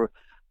Award for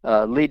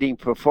leading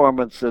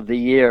performance of the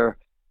year.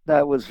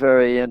 That was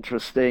very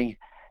interesting.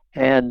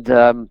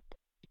 And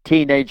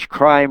Teenage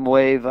Crime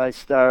Wave I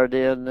starred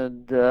in,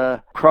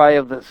 and Cry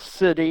of the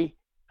City,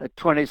 a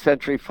 20th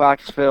Century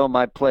Fox film.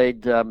 I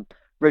played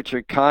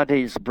Richard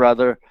Conte's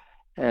brother,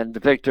 and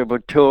Victor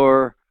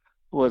Mature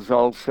was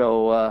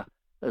also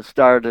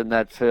starred in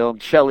that film.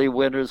 Shelley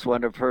Winters,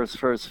 one of her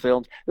first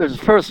films. It was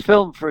the first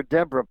film for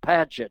Deborah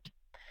Paget,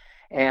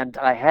 and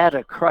I had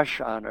a crush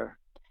on her.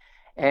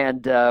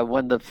 And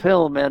when the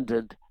film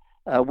ended,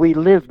 we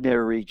lived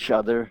near each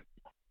other,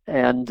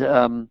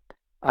 and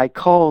I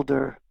called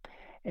her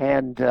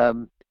and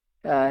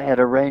had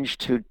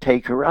arranged to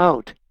take her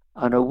out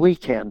on a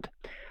weekend.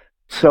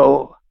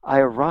 So I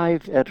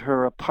arrived at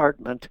her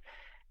apartment,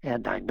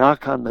 and I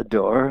knock on the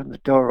door, and the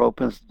door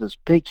opens. This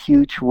big,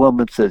 huge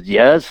woman says,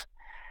 "Yes."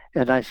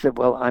 And I said,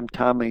 "Well, I'm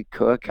Tommy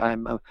Cook.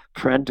 I'm a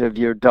friend of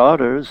your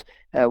daughter's.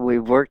 We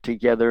worked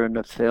together in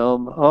a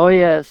film." "Oh,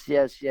 yes.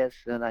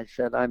 And I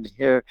said, "I'm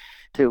here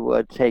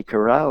to take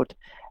her out."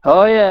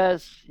 "Oh,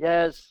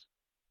 yes.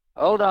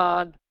 Hold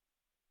on."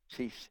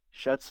 She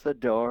shuts the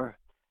door,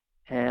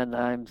 and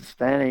I'm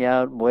standing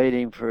out and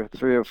waiting for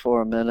 3 or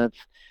 4 minutes.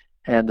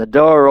 And the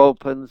door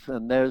opens,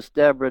 and there's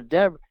Deborah.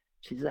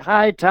 She said,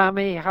 "Hi,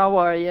 Tommy. How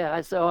are you?"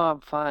 I said, "Oh, I'm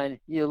fine.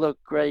 You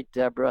look great,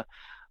 Deborah."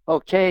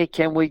 "Okay,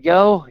 can we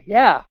go?"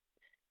 "Yeah."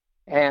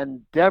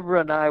 And Deborah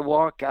and I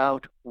walk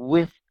out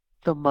with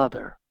the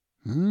mother.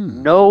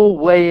 No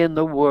way in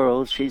the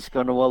world she's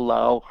going to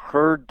allow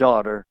her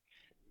daughter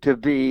to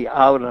be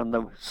out on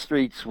the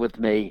streets with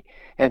me.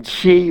 and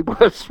she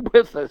was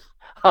with us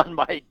on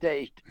my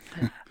date.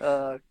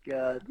 Oh,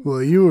 God.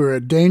 Well, you were a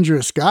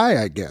dangerous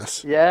guy, I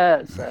guess.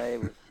 Yes, I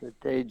was a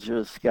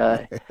dangerous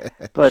guy.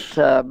 But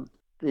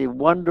the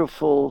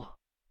wonderful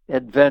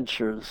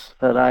adventures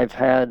that I've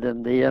had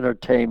in the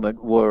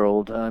entertainment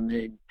world, I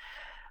mean,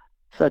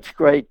 such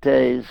great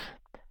days.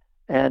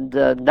 And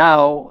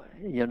now,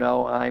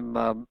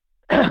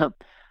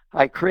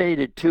 I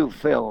created two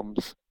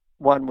films.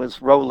 One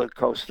was Roller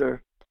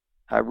Coaster.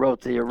 I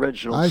wrote the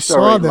original I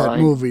saw that storyline.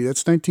 movie.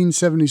 That's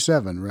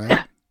 1977,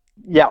 right?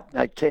 Yeah,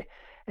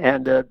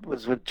 and it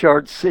was with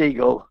George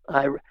Siegel.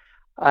 I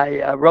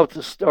wrote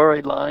the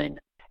storyline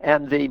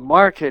and the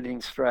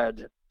marketing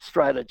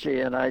strategy,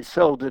 and I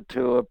sold it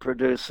to a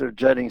producer,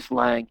 Jennings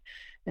Lang,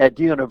 at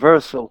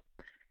Universal,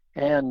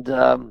 and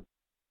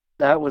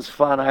that was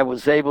fun. I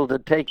was able to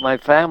take my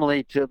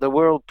family to the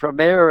world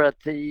premiere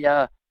at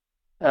the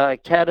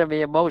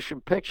Academy of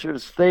Motion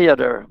Pictures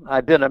Theater.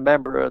 I've been a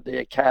member of the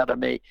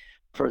Academy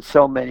for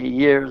so many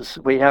years.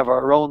 We have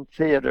our own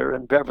theater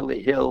in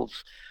Beverly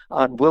Hills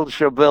on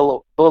Wilshire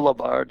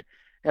Boulevard,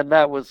 and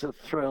that was a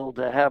thrill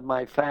to have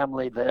my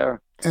family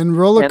there. And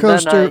Roller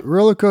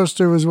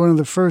Coaster was one of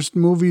the first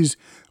movies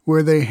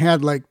where they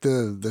had like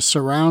the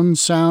surround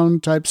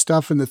sound type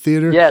stuff in the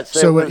theater. Yes,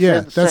 so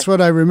that's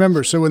what I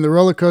remember. So when the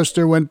roller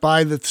coaster went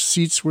by, the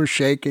seats were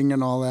shaking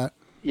and all that.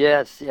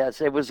 Yes,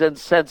 it was in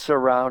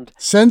Sensurround.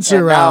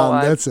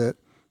 Sensurround, that's it.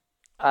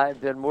 I've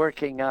been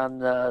working on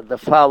the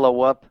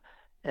follow-up,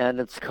 and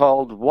it's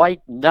called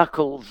White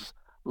Knuckles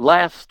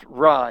Last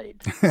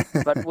Ride.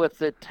 But with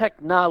the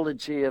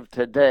technology of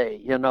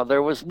today,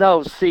 there was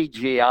no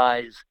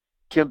CGIs,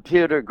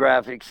 computer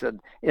graphics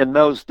in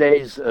those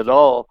days at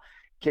all.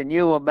 Can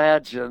you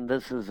imagine?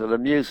 This is an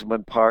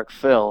amusement park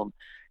film,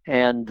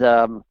 and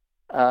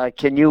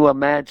can you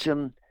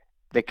imagine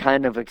the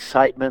kind of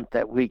excitement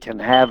that we can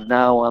have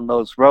now on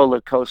those roller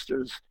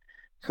coasters?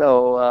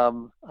 So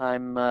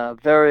I'm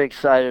very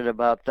excited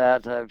about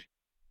that.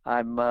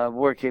 I'm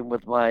working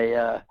with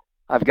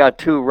I've got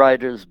two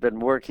writers been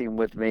working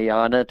with me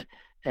on it,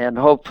 and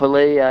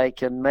hopefully I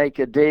can make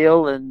a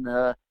deal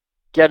and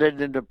get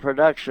it into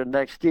production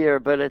next year.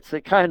 But it's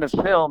the kind of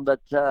film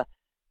that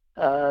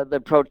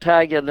the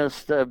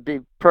protagonist be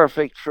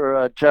perfect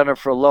for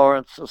Jennifer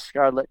Lawrence or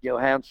Scarlett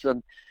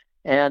Johansson,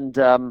 and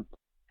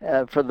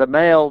for the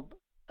male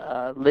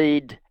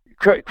lead,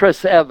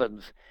 Chris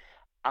Evans.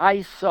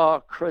 I saw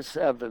Chris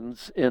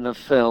Evans in a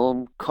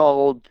film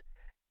called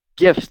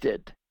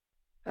Gifted.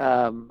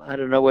 I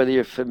don't know whether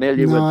you're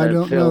familiar with that film.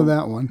 No, I don't know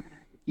that one.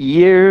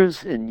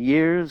 Years and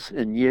years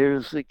and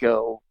years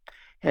ago.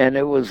 And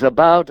it was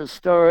about a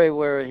story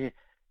where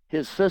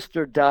his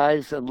sister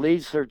dies and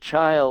leaves her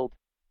child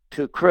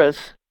to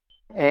Chris.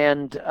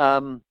 And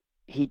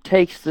he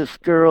takes this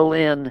girl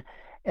in,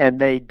 and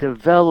they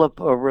develop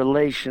a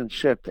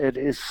relationship that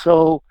is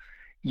so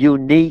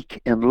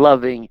unique and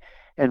loving.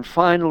 And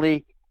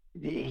finally,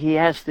 he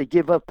has to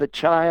give up the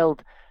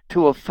child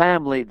to a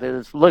family that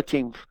is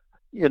looking,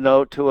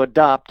 to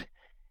adopt.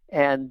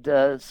 And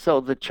so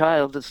the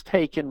child is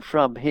taken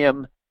from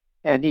him,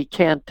 and he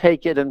can't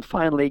take it. And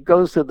finally, he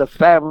goes to the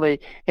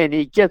family, and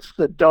he gets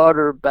the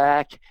daughter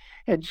back,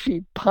 and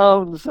she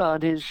pounds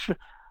on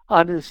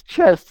his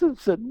chest and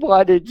said,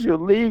 "Why did you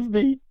leave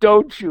me?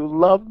 Don't you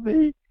love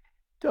me?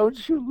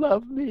 Don't you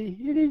love me?"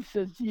 And he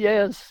says,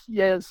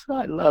 "Yes,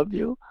 I love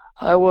you.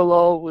 I will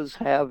always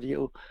have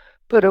you."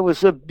 But it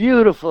was a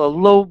beautiful,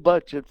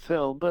 low-budget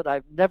film, but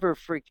I've never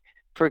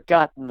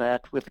forgotten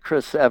that with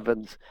Chris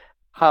Evans,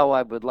 how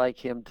I would like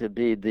him to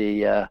be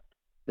the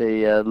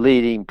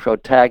leading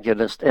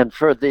protagonist. And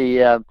for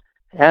the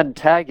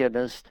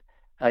antagonist,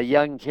 a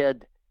young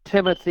kid,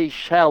 Timothy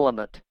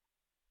Chalamet,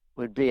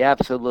 would be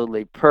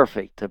absolutely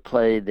perfect to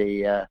play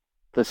the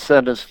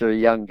sinister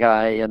young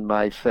guy in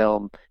my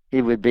film.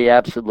 He would be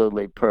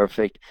absolutely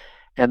perfect.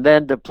 And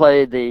then to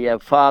play the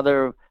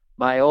father,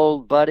 my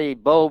old buddy,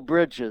 Beau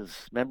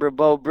Bridges. Remember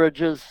Beau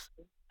Bridges?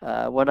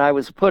 When I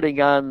was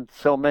putting on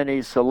so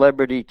many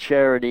celebrity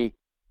charity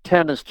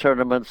tennis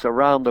tournaments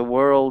around the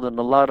world, and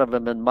a lot of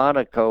them in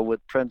Monaco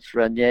with Prince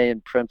Renier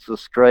and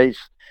Princess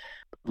Grace,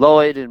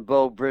 Lloyd and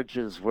Beau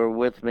Bridges were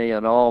with me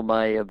in all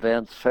my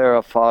events.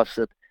 Farrah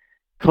Fawcett,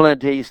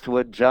 Clint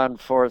Eastwood, John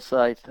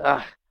Forsythe.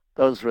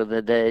 Those were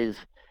the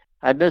days.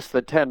 I miss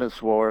the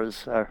tennis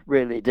wars. I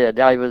really did.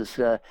 I was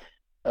a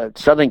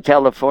Southern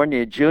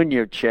California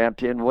junior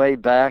champion way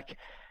back,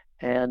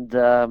 and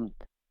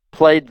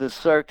played the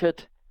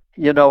circuit.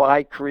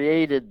 I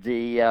created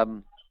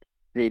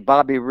the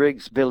Bobby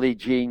Riggs, Billie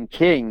Jean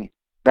King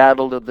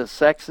Battle of the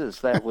Sexes.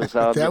 That was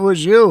that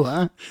was you,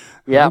 huh?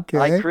 Yeah, okay.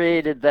 I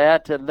created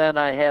that, and then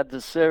I had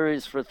the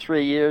series for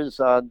 3 years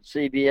on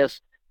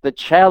CBS, The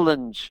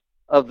Challenge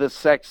of the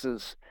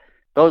Sexes.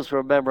 Those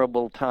were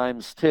memorable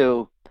times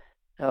too.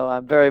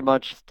 I'm very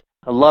much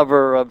a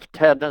lover of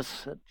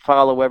tennis and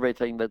follow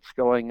everything that's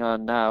going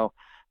on now.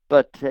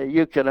 But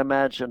you can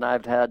imagine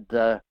I've had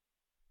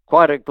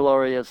quite a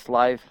glorious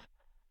life,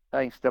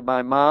 thanks to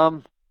my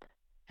mom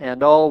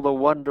and all the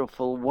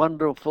wonderful,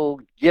 wonderful,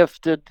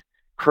 gifted,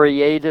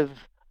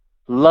 creative,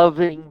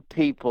 loving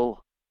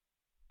people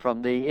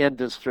from the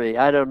industry.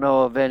 I don't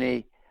know of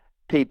any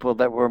people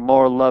that were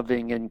more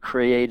loving and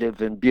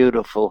creative and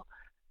beautiful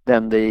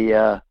than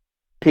the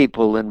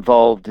people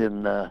involved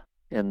in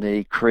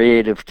the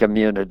creative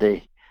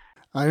community.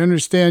 I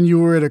understand you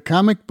were at a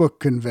comic book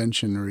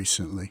convention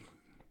recently.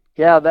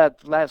 Yeah,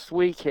 that last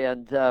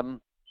weekend,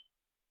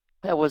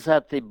 that was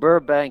at the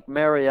Burbank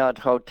Marriott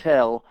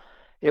Hotel.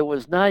 It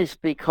was nice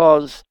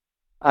because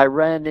I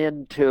ran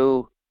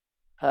into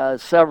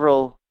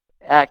several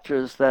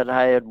actors that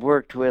I had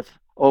worked with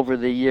over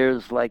the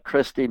years, like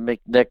Christy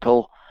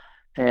McNichol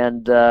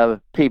and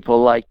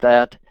people like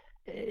that.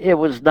 It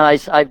was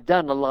nice. I've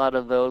done a lot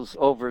of those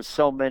over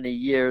so many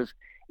years.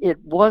 It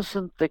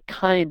wasn't the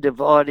kind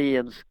of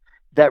audience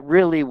that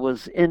really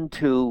was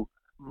into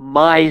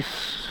my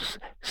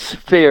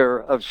sphere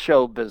of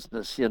show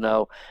business, you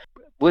know.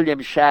 William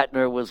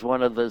Shatner was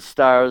one of the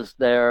stars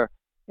there,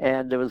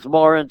 and it was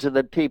more into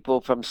the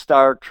people from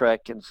Star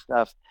Trek and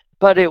stuff.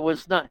 But it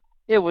was not.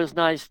 It was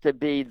nice to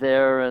be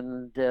there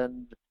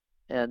and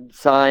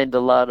signed a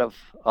lot of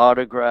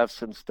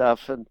autographs and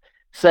stuff and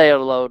say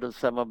hello to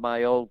some of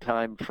my old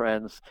time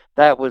friends.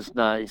 That was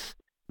nice.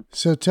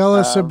 So tell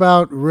us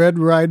about Red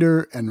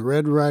Ryder and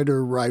Red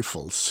Ryder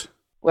rifles.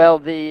 Well,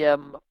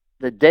 the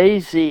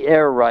Daisy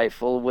air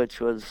rifle,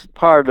 which was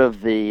part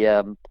of the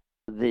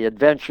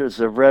Adventures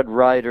of Red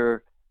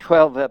Ryder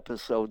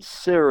 12-episode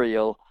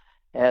serial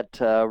at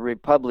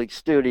Republic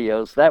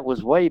Studios. That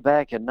was way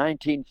back in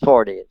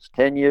 1940. It's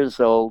 10 years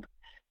old.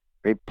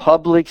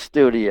 Republic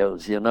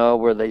Studios, you know,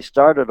 where they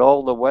started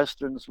all the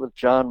westerns with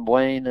John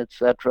Wayne,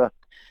 etc.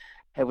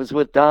 It was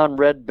with Don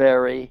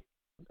Redberry,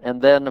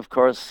 and then, of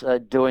course,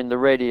 doing the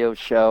radio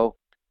show,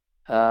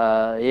 the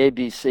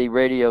ABC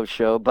radio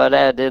show, but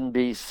at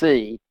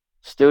NBC,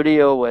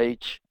 Studio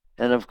H,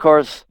 and of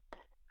course,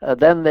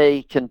 then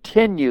they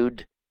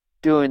continued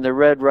doing the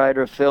Red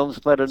Ryder films,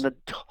 but in a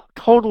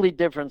totally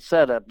different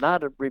setup,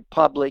 not at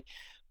Republic,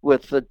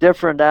 with the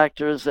different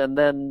actors, and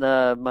then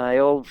my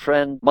old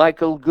friend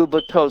Michael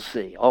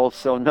Gubitosi,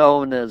 also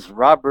known as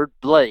Robert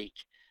Blake,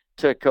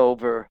 took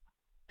over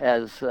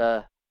as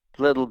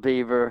Little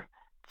Beaver.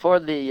 For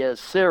the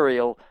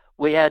serial,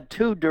 we had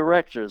two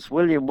directors,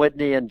 William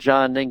Whitney and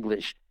John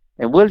English.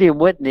 And William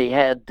Whitney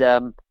had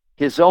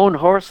his own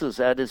horses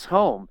at his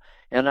home.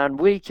 And on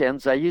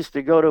weekends, I used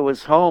to go to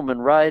his home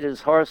and ride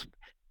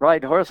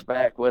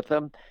horseback with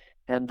him.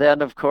 And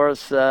then, of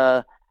course,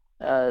 that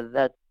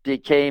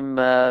became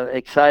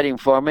exciting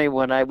for me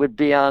when I would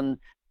be on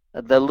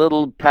the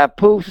little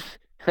papoose,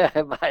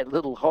 my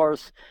little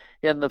horse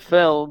in the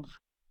films.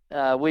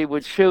 We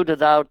would shoot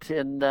it out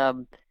in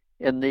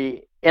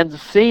the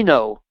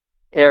Encino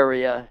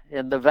area,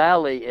 in the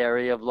Valley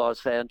area of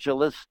Los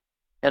Angeles.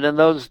 And in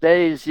those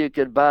days, you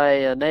could buy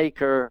an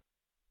acre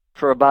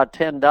for about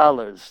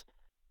 $10.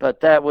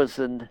 But that was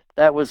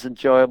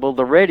enjoyable.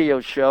 The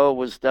radio show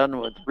was done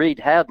with Reed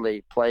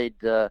Hadley, played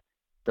the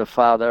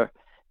father.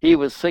 He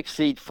was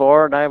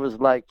 6'4", and I was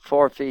like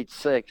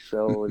 4'6".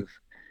 So it was,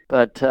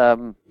 but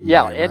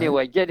yeah.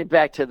 Anyway, getting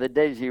back to the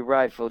Daisy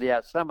rifle,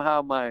 yeah.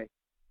 Somehow my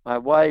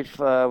wife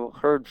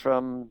heard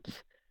from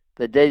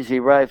the Daisy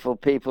rifle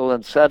people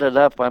and set it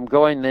up. I'm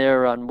going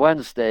there on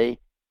Wednesday,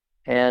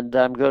 and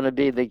I'm going to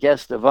be the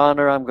guest of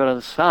honor. I'm going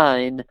to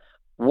sign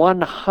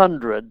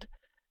 100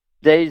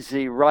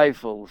 Daisy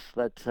rifles.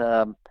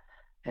 So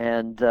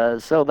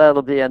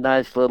that'll be a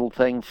nice little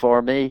thing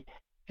for me.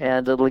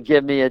 And it'll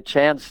give me a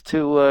chance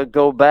to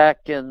go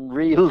back and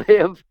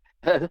relive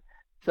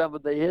some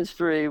of the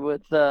history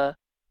with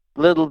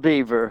Little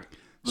Beaver.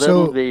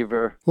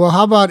 Beaver. Well,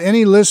 how about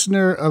any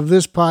listener of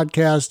this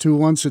podcast who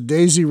wants a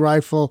Daisy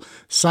rifle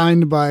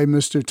signed by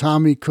Mr.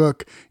 Tommy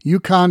Cook? You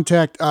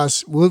contact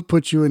us. We'll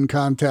put you in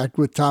contact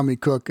with Tommy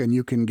Cook, and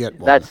you can get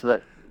one.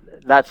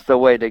 That's the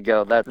way to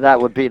go.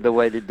 That would be the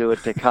way to do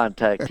it, to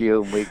contact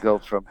you, and we go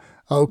from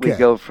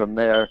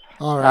there.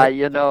 All right.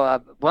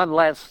 One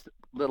last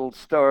little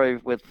story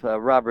with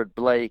Robert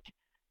Blake.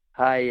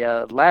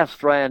 I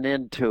last ran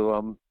into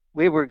him.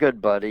 We were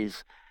good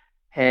buddies,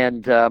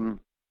 and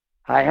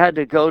I had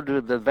to go to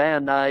the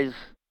Van Nuys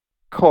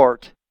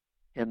court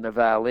in the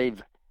Valley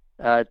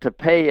to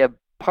pay a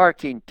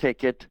parking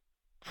ticket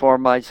for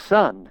my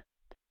son,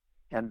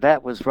 and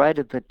that was right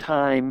at the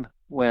time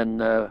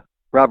when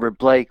Robert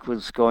Blake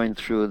was going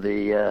through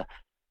the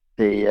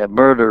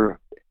murder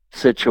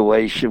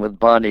situation with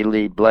Bonnie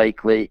Lee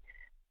Blakely.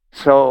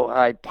 So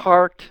I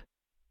parked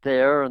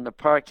there in the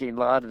parking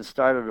lot and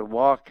started to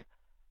walk,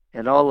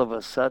 and all of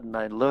a sudden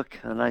I look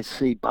and I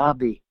see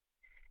Bobby.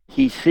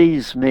 He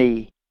sees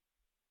me,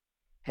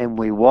 and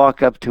we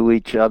walk up to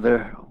each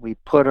other. We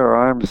put our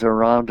arms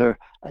around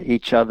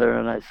each other,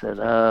 and I said,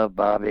 "Oh,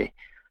 Bobby,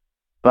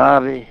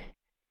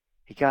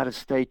 you gotta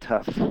stay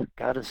tough.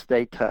 Gotta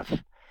stay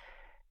tough."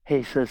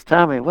 He says,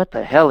 "Tommy, what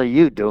the hell are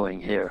you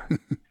doing here?"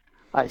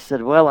 I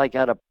said, "Well, I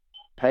got to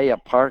pay a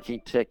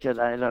parking ticket.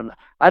 I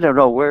don't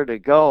know where to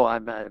go.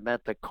 I'm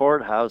at the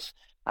courthouse,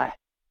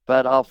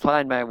 but I'll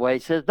find my way." He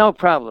says, "No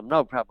problem.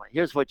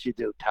 Here's what you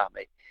do,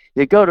 Tommy.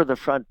 You go to the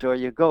front door,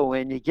 you go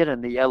in, you get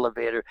in the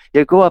elevator,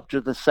 you go up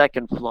to the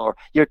second floor,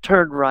 you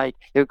turn right,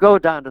 you go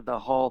down to the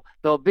hall,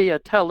 there'll be a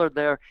teller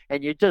there,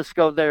 and you just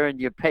go there and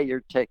you pay your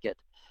ticket.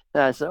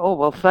 And I said, oh,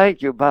 well,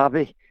 thank you,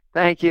 Bobby.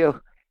 Thank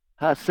you.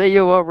 I'll see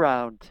you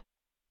around.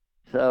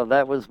 So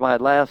that was my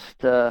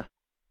last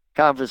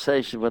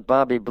conversation with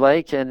Bobby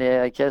Blake, and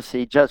I guess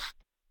he just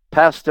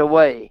passed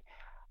away.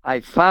 I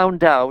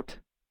found out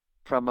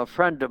from a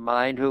friend of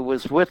mine who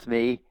was with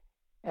me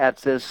at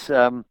this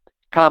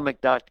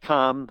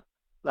comic.com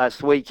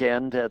last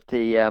weekend at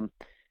the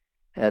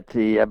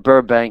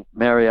Burbank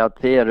Marriott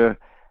Theater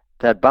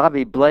that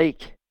Bobby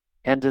Blake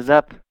ended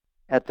up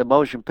at the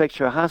Motion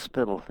Picture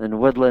Hospital in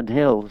Woodland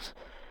Hills.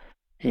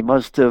 He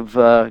must have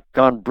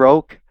gone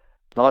broke,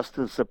 lost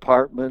his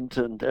apartment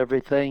and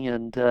everything,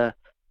 and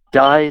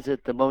died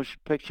at the Motion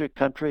Picture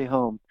Country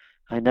Home.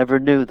 I never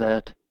knew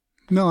that.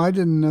 No, I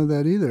didn't know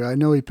that either. I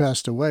know he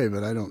passed away,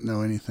 but I don't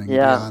know anything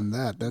beyond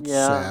that. That's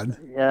sad.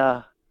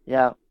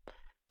 Yeah.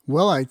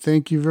 Well, I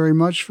thank you very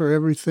much for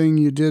everything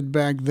you did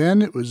back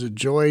then. It was a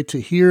joy to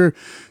hear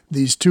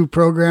these two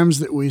programs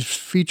that we've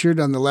featured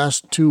on the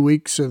last 2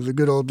 weeks of the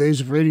Good Old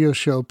Days of Radio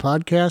Show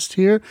podcast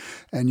here.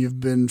 And you've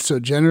been so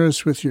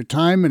generous with your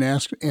time and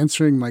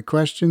answering my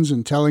questions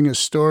and telling us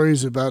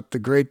stories about the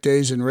great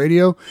days in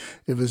radio.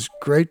 It was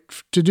great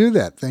to do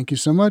that. Thank you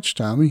so much,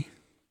 Tommy.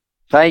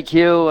 Thank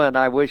you, and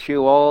I wish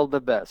you all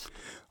the best.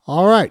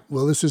 All right.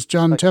 Well, this is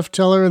John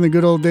Tefteller in the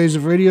Good Old Days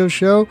of Radio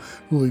Show.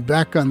 We'll be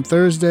back on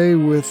Thursday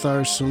with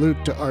our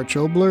salute to Arch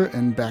Oboler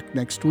and back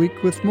next week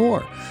with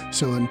more.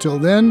 So until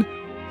then,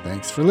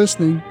 thanks for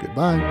listening.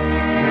 Goodbye.